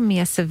 Kanske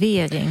mer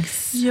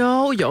serverings...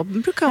 Ja, och jag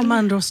brukar om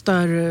man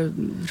rostar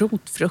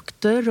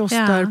rotfrukter,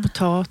 rostar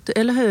potatis,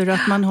 eller hur?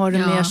 Att man har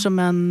det mer som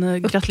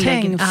en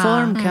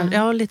gratängform.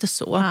 Ja, lite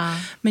så. Ja.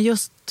 Men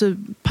just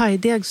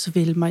pajdeg så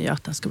vill man ju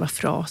att den ska vara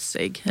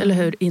frasig, eller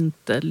hur?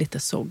 Inte lite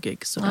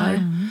soggig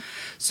sådär.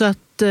 Så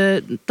att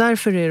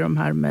därför är de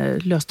här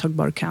med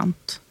löstagbar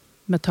kant,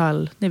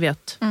 metall, ni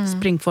vet,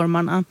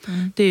 springformarna,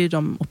 det är ju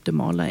de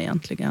optimala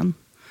egentligen.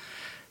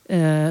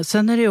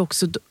 Sen är det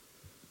också,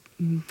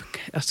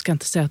 jag ska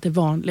inte säga att det är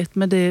vanligt,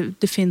 men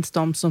det finns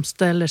de som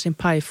ställer sin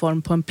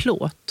pajform på en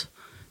plåt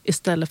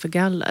istället för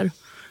galler.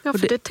 Ja,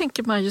 för det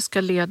tänker man ju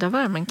ska leda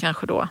värmen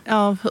kanske då.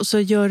 Ja, och så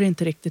gör det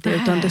inte riktigt det,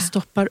 utan det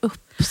stoppar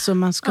upp. Så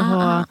man ska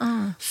ha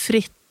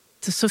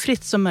så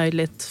fritt som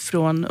möjligt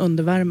från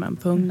undervärmen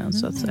på ugnen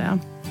så att säga.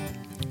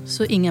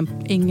 Så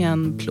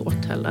ingen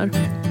plåt heller.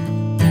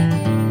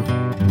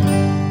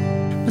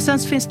 Men sen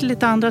finns det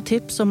lite andra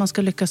tips om man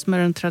ska lyckas med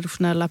den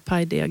traditionella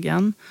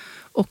pajdegen.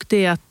 Och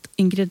det är att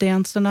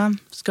ingredienserna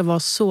ska vara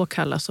så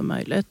kalla som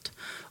möjligt.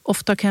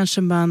 Ofta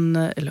kanske man,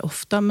 eller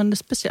ofta, men det är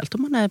speciellt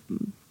om man är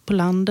på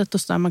landet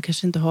och så där, man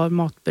kanske inte har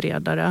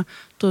matberedare.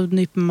 Då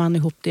nyper man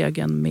ihop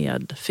degen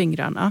med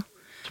fingrarna.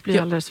 Det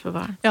blir alldeles för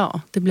varmt.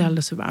 Ja, det blir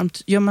alldeles för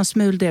varmt. Gör man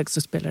smuldeg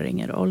så spelar det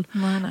ingen roll.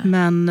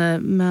 Nej.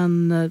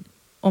 Men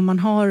om man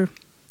har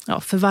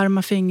för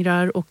varma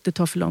fingrar och det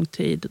tar för lång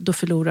tid, då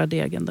förlorar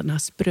degen den här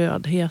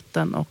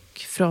sprödheten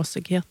och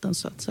frasigheten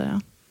så att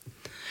säga.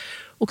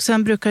 Och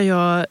sen brukar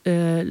jag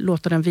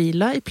låta den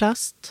vila i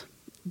plast,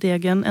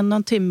 degen,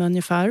 någon timme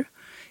ungefär,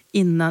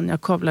 innan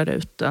jag kavlar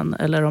ut den,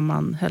 eller om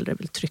man hellre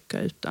vill trycka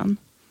ut den.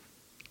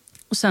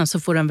 Och sen så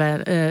får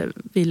den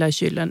vila i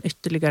kylen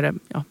ytterligare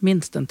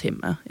minst en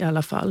timme i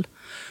alla fall.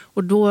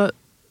 Och då,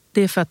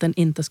 det är för att den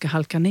inte ska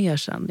halka ner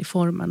sen i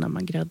formen när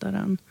man gräddar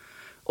den.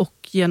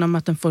 Och genom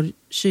att den får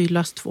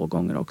kylas 2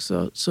 gånger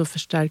också så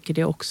förstärker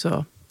det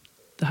också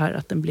det här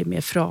att den blir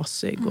mer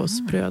frasig och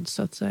spröd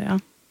så att säga.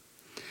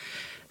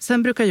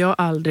 Sen brukar jag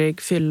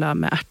aldrig fylla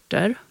med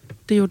ärtor.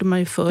 Det gjorde man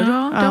ju förr.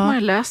 Ja, det har man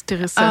ju läst i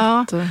recept.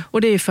 Ja,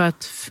 och det är för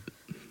att...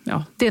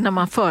 Ja. Det är när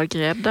man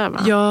förgräddar,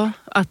 va? Ja,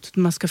 att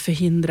man ska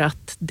förhindra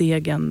att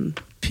degen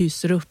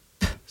pyser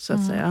upp så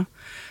att säga.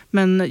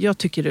 Men jag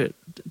tycker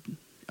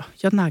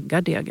jag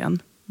naggar degen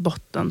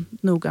botten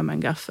noga med en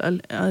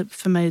gaffel.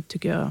 För mig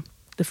tycker jag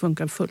det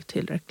funkar fullt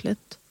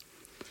tillräckligt.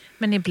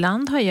 Men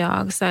ibland har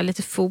jag så här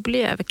lite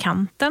folie över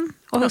kanten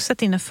och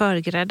satt in en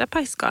förgrädda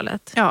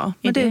pajskalet. Ja,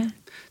 men det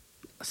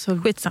alltså,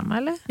 skitsamma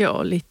eller?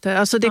 Ja, lite.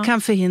 Alltså det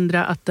kan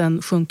förhindra att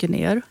den sjunker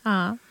ner.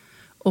 Ja.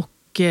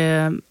 Och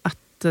att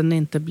den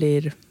inte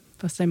blir,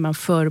 vad säger man,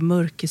 för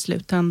mörk i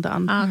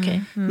slutändan.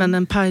 Okay. Men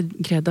en paj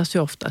gräddas ju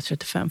ofta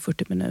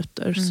 35-40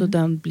 minuter. Så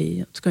den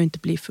ska inte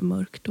bli för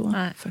mörk då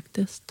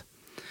faktiskt.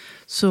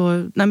 Så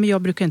nej, men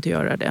jag brukar inte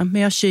göra det.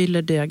 Men jag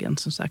kyler degen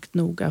som sagt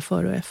noga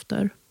före och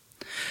efter.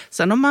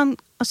 Sen om man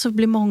alltså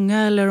blir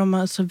många eller om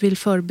man alltså vill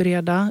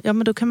förbereda, ja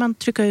men då kan man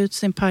trycka ut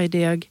sin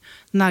pajdeg,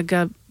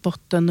 nagga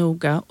botten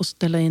noga och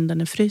ställa in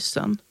den i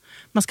frysen.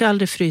 Man ska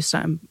aldrig frysa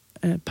en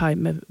paj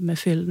med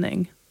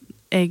fyllning.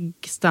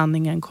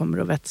 Äggstanningen kommer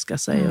att vätska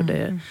sig och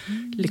det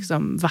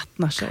liksom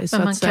vattnar sig. Men så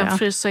man att säga. kan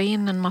frysa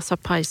in en massa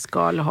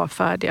pajskal och ha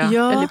färdiga,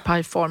 eller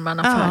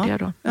pajformarna färdiga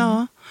då.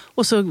 Ja,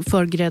 och så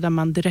förgräddar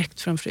man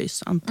direkt från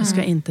frysen. Det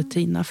ska inte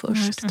tina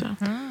först.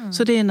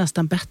 Så det är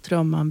nästan bättre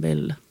om man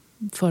vill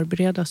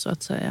förbereda så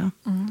att säga.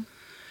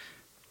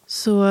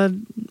 Så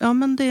ja,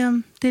 men det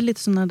är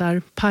lite sådana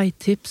där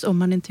pajtips om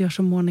man inte gör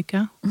som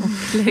Monica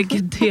och lägger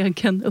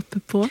degen uppe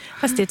på.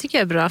 Fast det tycker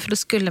jag är bra, för då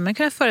skulle man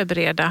kunna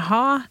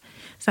ha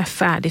så här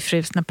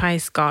färdigfrusna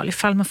pajskal.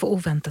 Ifall man får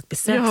oväntat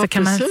besök så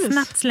kan man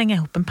snabbt slänga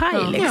ihop en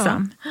paj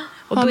liksom.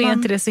 Och då är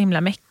inte det så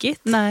himla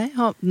mäckigt. Nej,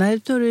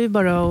 då är det ju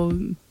bara att...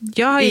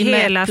 Jag har ju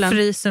hela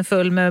frysen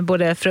full med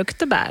både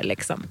frukt och bär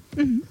liksom.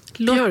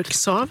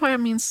 Björksav har jag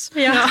minns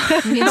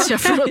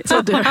jag från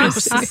tidigare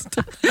avsnitt.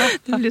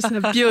 Det blir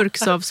sån här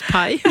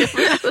björksavspaj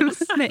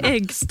med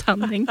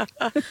äggstanning.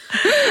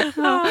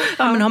 Ja,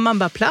 men har man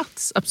bara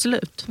plats,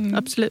 absolut.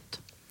 Absolut.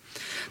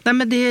 Nej,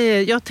 men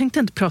jag tänkte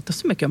inte prata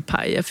så mycket om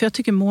pajer, för jag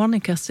tycker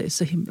Monica är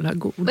så himla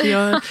god.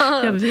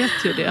 Jag vet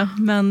ju det.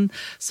 Men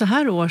så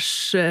här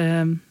års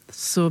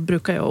så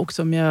brukar jag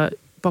också, om jag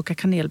bakar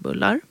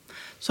kanelbullar,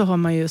 så har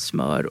man ju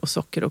smör och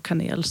socker och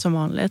kanel som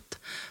vanligt.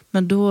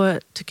 Men då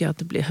tycker jag att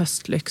det blir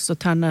höstlyx och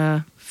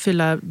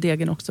fylla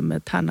degen också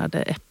med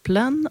tärnade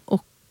äpplen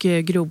och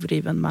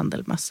grovriven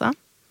mandelmassa.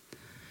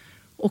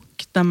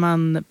 Och när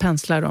man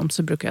penslar dem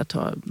så brukar jag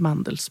ta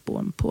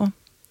mandelspån på,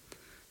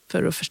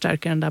 för att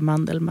förstärka den där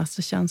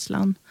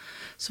mandelmassekänslan.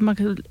 Så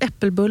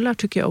äppelbullar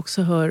tycker jag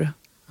också hör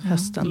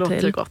hösten låter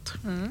till. Gott.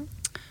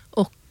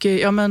 Och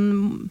ja,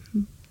 men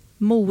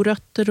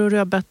morötter och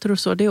rödbetor och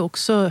så, det är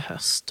också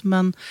höst.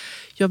 Men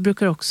jag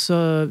brukar också,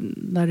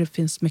 när det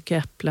finns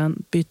mycket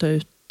äpplen, byta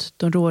ut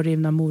de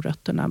rårivna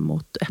morötterna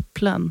mot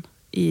äpplen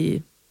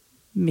i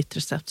mitt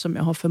recept som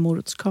jag har för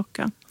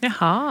morotskaka.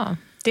 Jaha,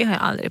 det har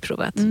jag aldrig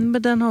provat.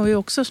 Men den har ju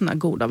också såna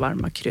goda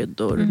varma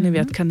kryddor. Ni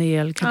vet,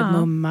 kanel,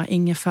 kardemumma,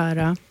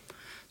 ingefära.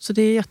 Så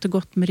det är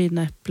jättegott med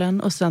rivna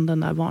äpplen. Och sen den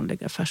där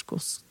vanliga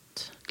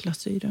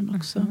färskostglasyren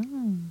också.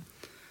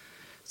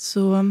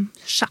 Så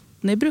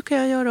chutney brukar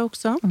jag göra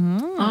också.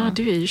 Ja,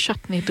 du är ju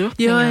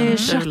chutneydrottning. Jag är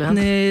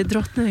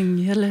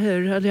chutneydrottning, eller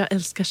hur? Jag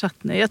älskar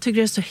chutney. Jag tycker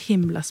det är så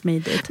himla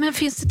smidigt. Men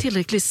finns det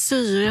tillräckligt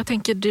syre? Jag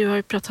tänker, du har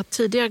ju pratat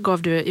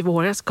tidigare, i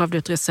våras gav du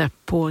ett recept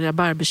på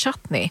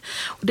rabarberchutney.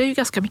 Och det är ju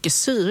ganska mycket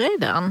syre i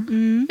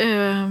den.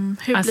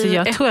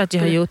 Jag tror att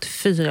jag har gjort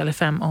 4 eller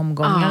 5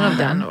 omgångar av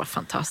den. Den var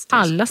fantastisk.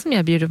 Alla som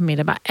jag bjuder på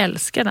middag bara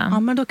älskar den. Ja,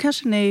 men då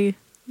kanske ni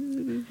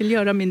vill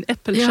göra min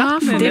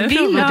äppelchutney. Det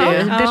vill du.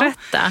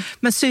 Berätta.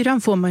 Men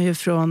syran får man ju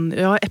från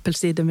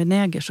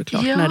äppelcidervinäger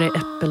såklart när det är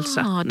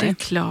äppelchutney. Ja, det är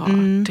klart.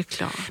 Det är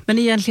klart. Men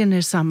egentligen är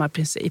det samma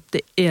princip.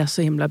 Det är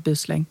så himla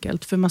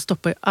busenkelt. För man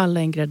stoppar ju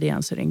alla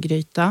ingredienser i en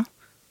gryta.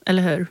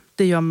 Eller hur?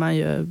 Det gör man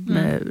ju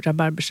med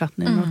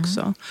rabarberchutneyn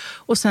också.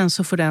 Och sen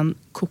så får den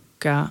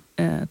koka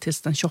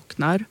tills den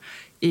tjocknar.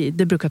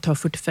 Det brukar ta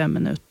 45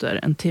 minuter,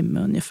 en timme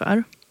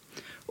ungefär.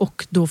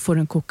 Och då får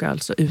den koka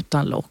alltså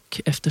utan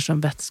lock,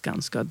 eftersom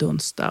vätskan ska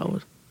dunsta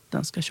och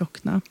den ska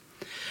tjockna.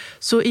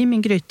 Så i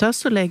min gryta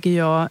så lägger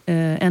jag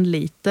 1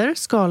 liter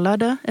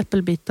skalade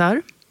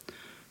äppelbitar,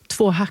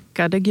 2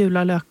 hackade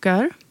gula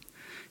lökar,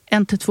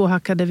 1 till 2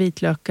 hackade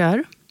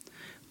vitlökar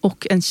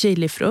och en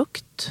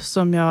chilifrukt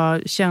som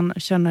jag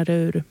känner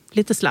ur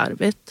lite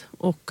slarvigt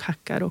och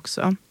hackar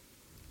också.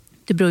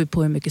 Det beror ju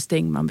på hur mycket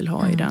sting man vill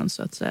ha i den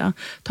så att säga.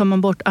 Tar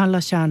man bort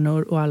alla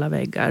kärnor och alla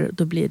väggar,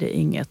 då blir det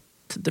inget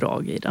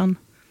drag i den.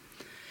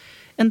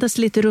 1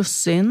 deciliter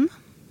russin,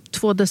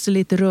 2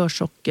 deciliter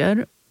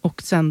rörsocker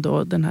och sen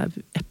då den här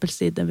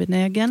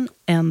äppelcidervinägern,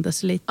 1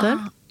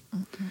 deciliter.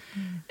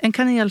 En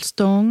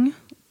kanelstång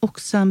och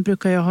sen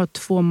brukar jag ha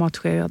 2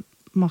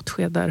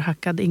 matskedar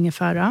hackad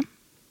ingefära.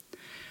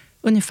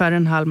 Ungefär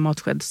 1/2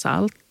 matsked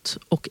salt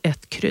och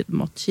 1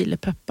 kryddmått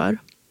chilipeppar.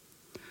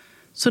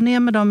 Så ner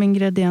med de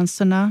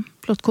ingredienserna,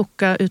 låt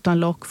koka utan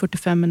lock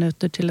 45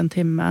 minuter till en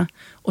timme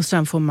och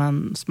sen får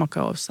man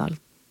smaka av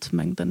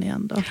saltmängden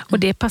igen då. Och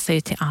det passar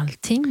ju till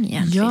allting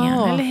egentligen,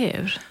 eller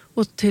hur?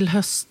 Och till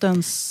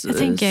höstens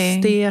stek,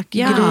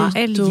 grytor.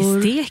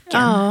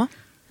 älgsteken. Ja,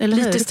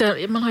 Eller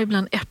Lite man har ju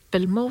ibland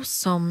äppelmos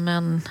som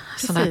en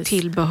sån här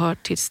tillbehör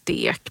till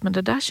stek. Men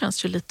det där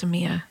känns ju lite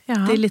mer... Ja.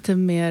 Det är lite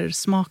mer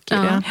smak i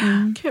det.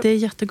 Det är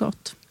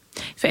jättegott.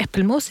 För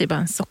äppelmos är bara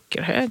en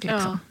sockerhög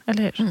liksom.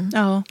 Eller hur?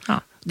 Ja,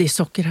 det är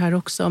socker här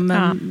också.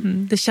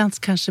 Men det känns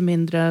kanske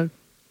mindre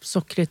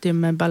sockrigt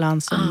med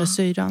balansen med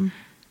syran.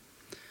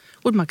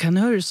 Och man kan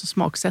höra det som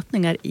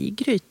smaksättningar i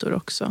grytor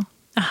också.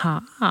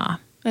 Aha.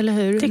 Eller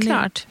hur? Det är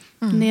klart.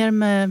 Ner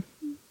med ett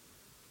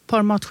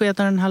par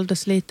matskedar, en halv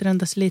deciliter, en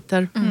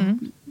deciliter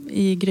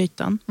i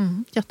grytan.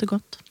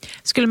 Jättegott.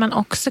 Skulle man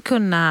också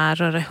kunna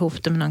röra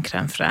ihop det med någon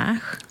crème fraîche?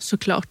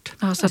 Såklart.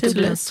 Ja, så att det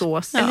blir en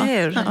sås. Eller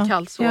hur? En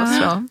kall sås.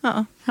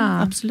 Ja,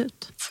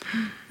 absolut.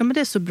 Ja, men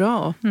det är så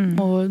bra.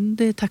 Och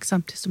det är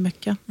tacksamt till så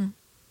mycket.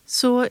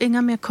 Så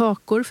inga mer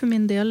kakor för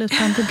min del,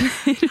 utan det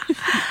blir...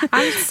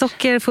 Allt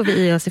socker får vi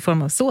i oss i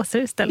form av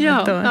såser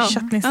istället och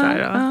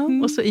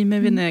köttnissar. Och så i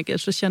med vinäger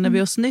så känner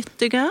vi oss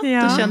nyttiga.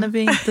 Då känner vi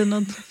inte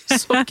någon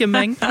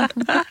sockermängd.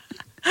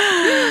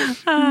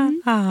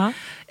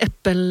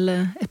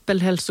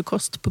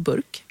 Äppelhälsokost på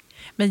burk.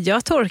 Men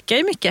jag torkar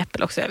ju mycket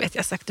äppel också, jag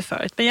har sagt det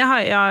förut. Men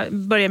jag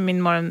börjar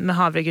min morgon med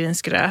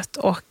havregrynsgröt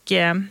och...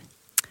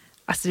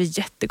 Alltså det är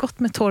jättegott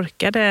med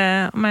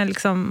torkade, om man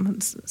liksom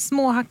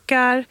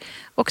småhackar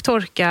och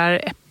torkar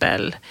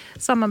äppel.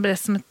 Så har man det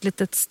som ett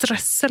litet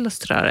strössel att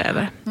ströra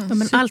över. Ja,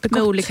 men allt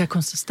med olika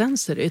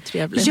konsenstenser är ju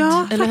trevligt.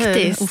 Ja, eller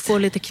faktiskt. Hur? Och få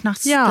lite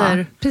knaster.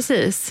 Ja,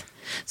 precis.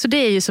 Så det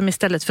är ju som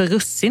istället för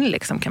russin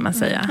liksom, kan man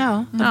säga.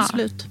 Ja,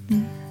 absolut.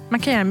 Man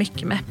kan göra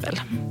mycket med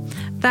äppel.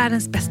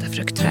 Världens bästa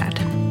fruktträd.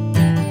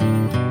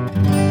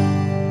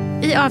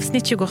 I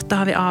avsnitt 28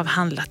 har vi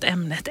avhandlat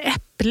ämnet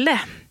äpple.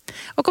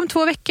 Och om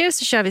 2 veckor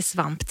så kör vi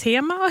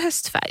svamptema och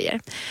höstfärger.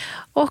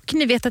 Och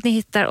ni vet att ni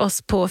hittar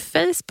oss på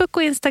Facebook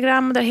och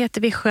Instagram. Där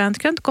heter vi Skönt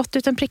grönt gott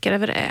utan prickar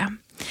över ö.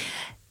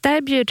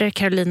 Där bjuder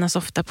Carolina så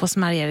ofta på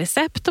smarriga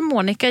recept och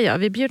Monica,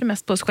 vi bjuder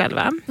mest på oss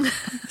själva.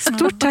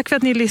 Stort tack för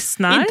att ni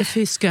lyssnar. Inte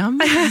fy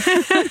skam.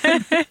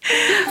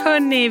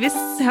 Hörrni, vi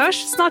hörs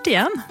snart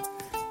igen.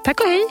 Tack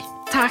och hej.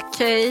 Tack,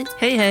 hej.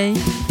 Hej, hej.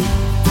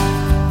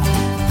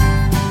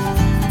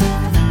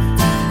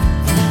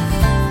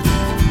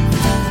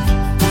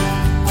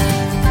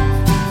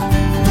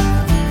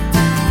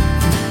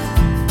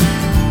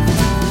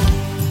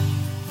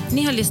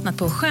 Ni har lyssnat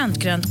på Skönt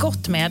grönt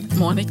gott med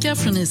Monica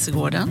från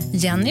Isegården,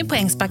 Jenny på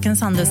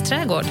Ängsbackens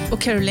handelsträdgård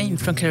och Caroline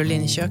från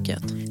Caroline i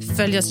köket.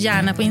 Följ oss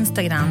gärna på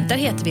Instagram, där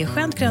heter vi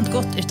Skönt grönt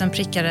gott utan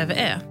prickar över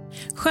ö.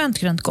 Skönt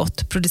grönt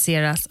gott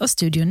produceras av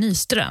Studio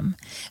Nyström.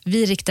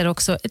 Vi riktar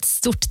också ett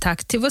stort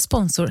tack till vår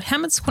sponsor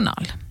Hemmets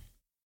Journal.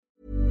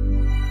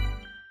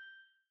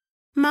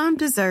 Mom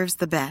deserves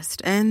the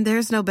best, and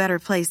there's no better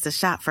place to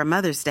shop for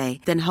Mother's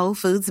Day than Whole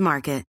Foods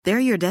Market. They're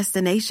your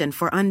destination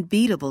for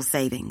unbeatable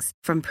savings,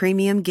 from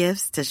premium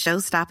gifts to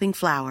show-stopping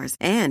flowers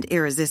and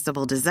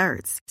irresistible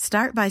desserts.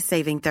 Start by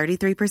saving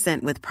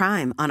 33% with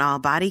Prime on all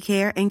body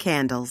care and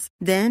candles.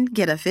 Then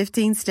get a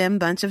 15-stem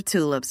bunch of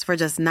tulips for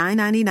just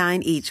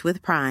 $9.99 each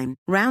with Prime.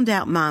 Round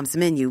out Mom's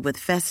menu with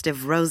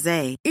festive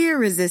rosé,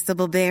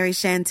 irresistible berry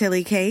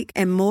chantilly cake,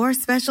 and more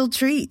special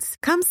treats.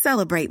 Come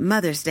celebrate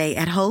Mother's Day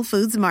at Whole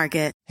Foods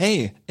Market.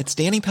 Hey, it's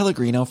Danny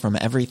Pellegrino from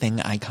Everything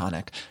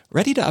Iconic.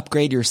 Ready to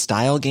upgrade your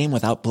style game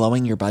without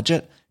blowing your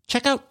budget?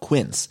 Check out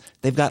Quince.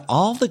 They've got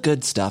all the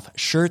good stuff,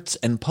 shirts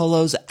and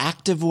polos,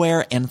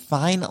 activewear, and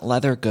fine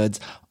leather goods,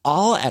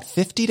 all at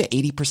 50 to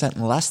 80%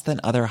 less than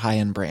other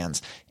high-end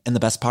brands. And the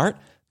best part?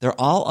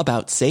 They're all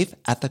about safe,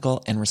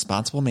 ethical, and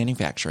responsible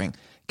manufacturing.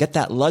 Get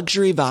that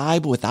luxury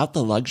vibe without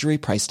the luxury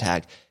price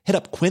tag. Hit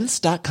up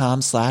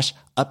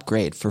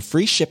quince.com/upgrade for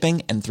free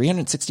shipping and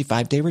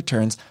 365-day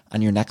returns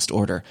on your next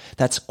order.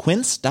 That's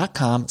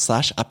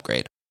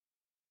quince.com/upgrade.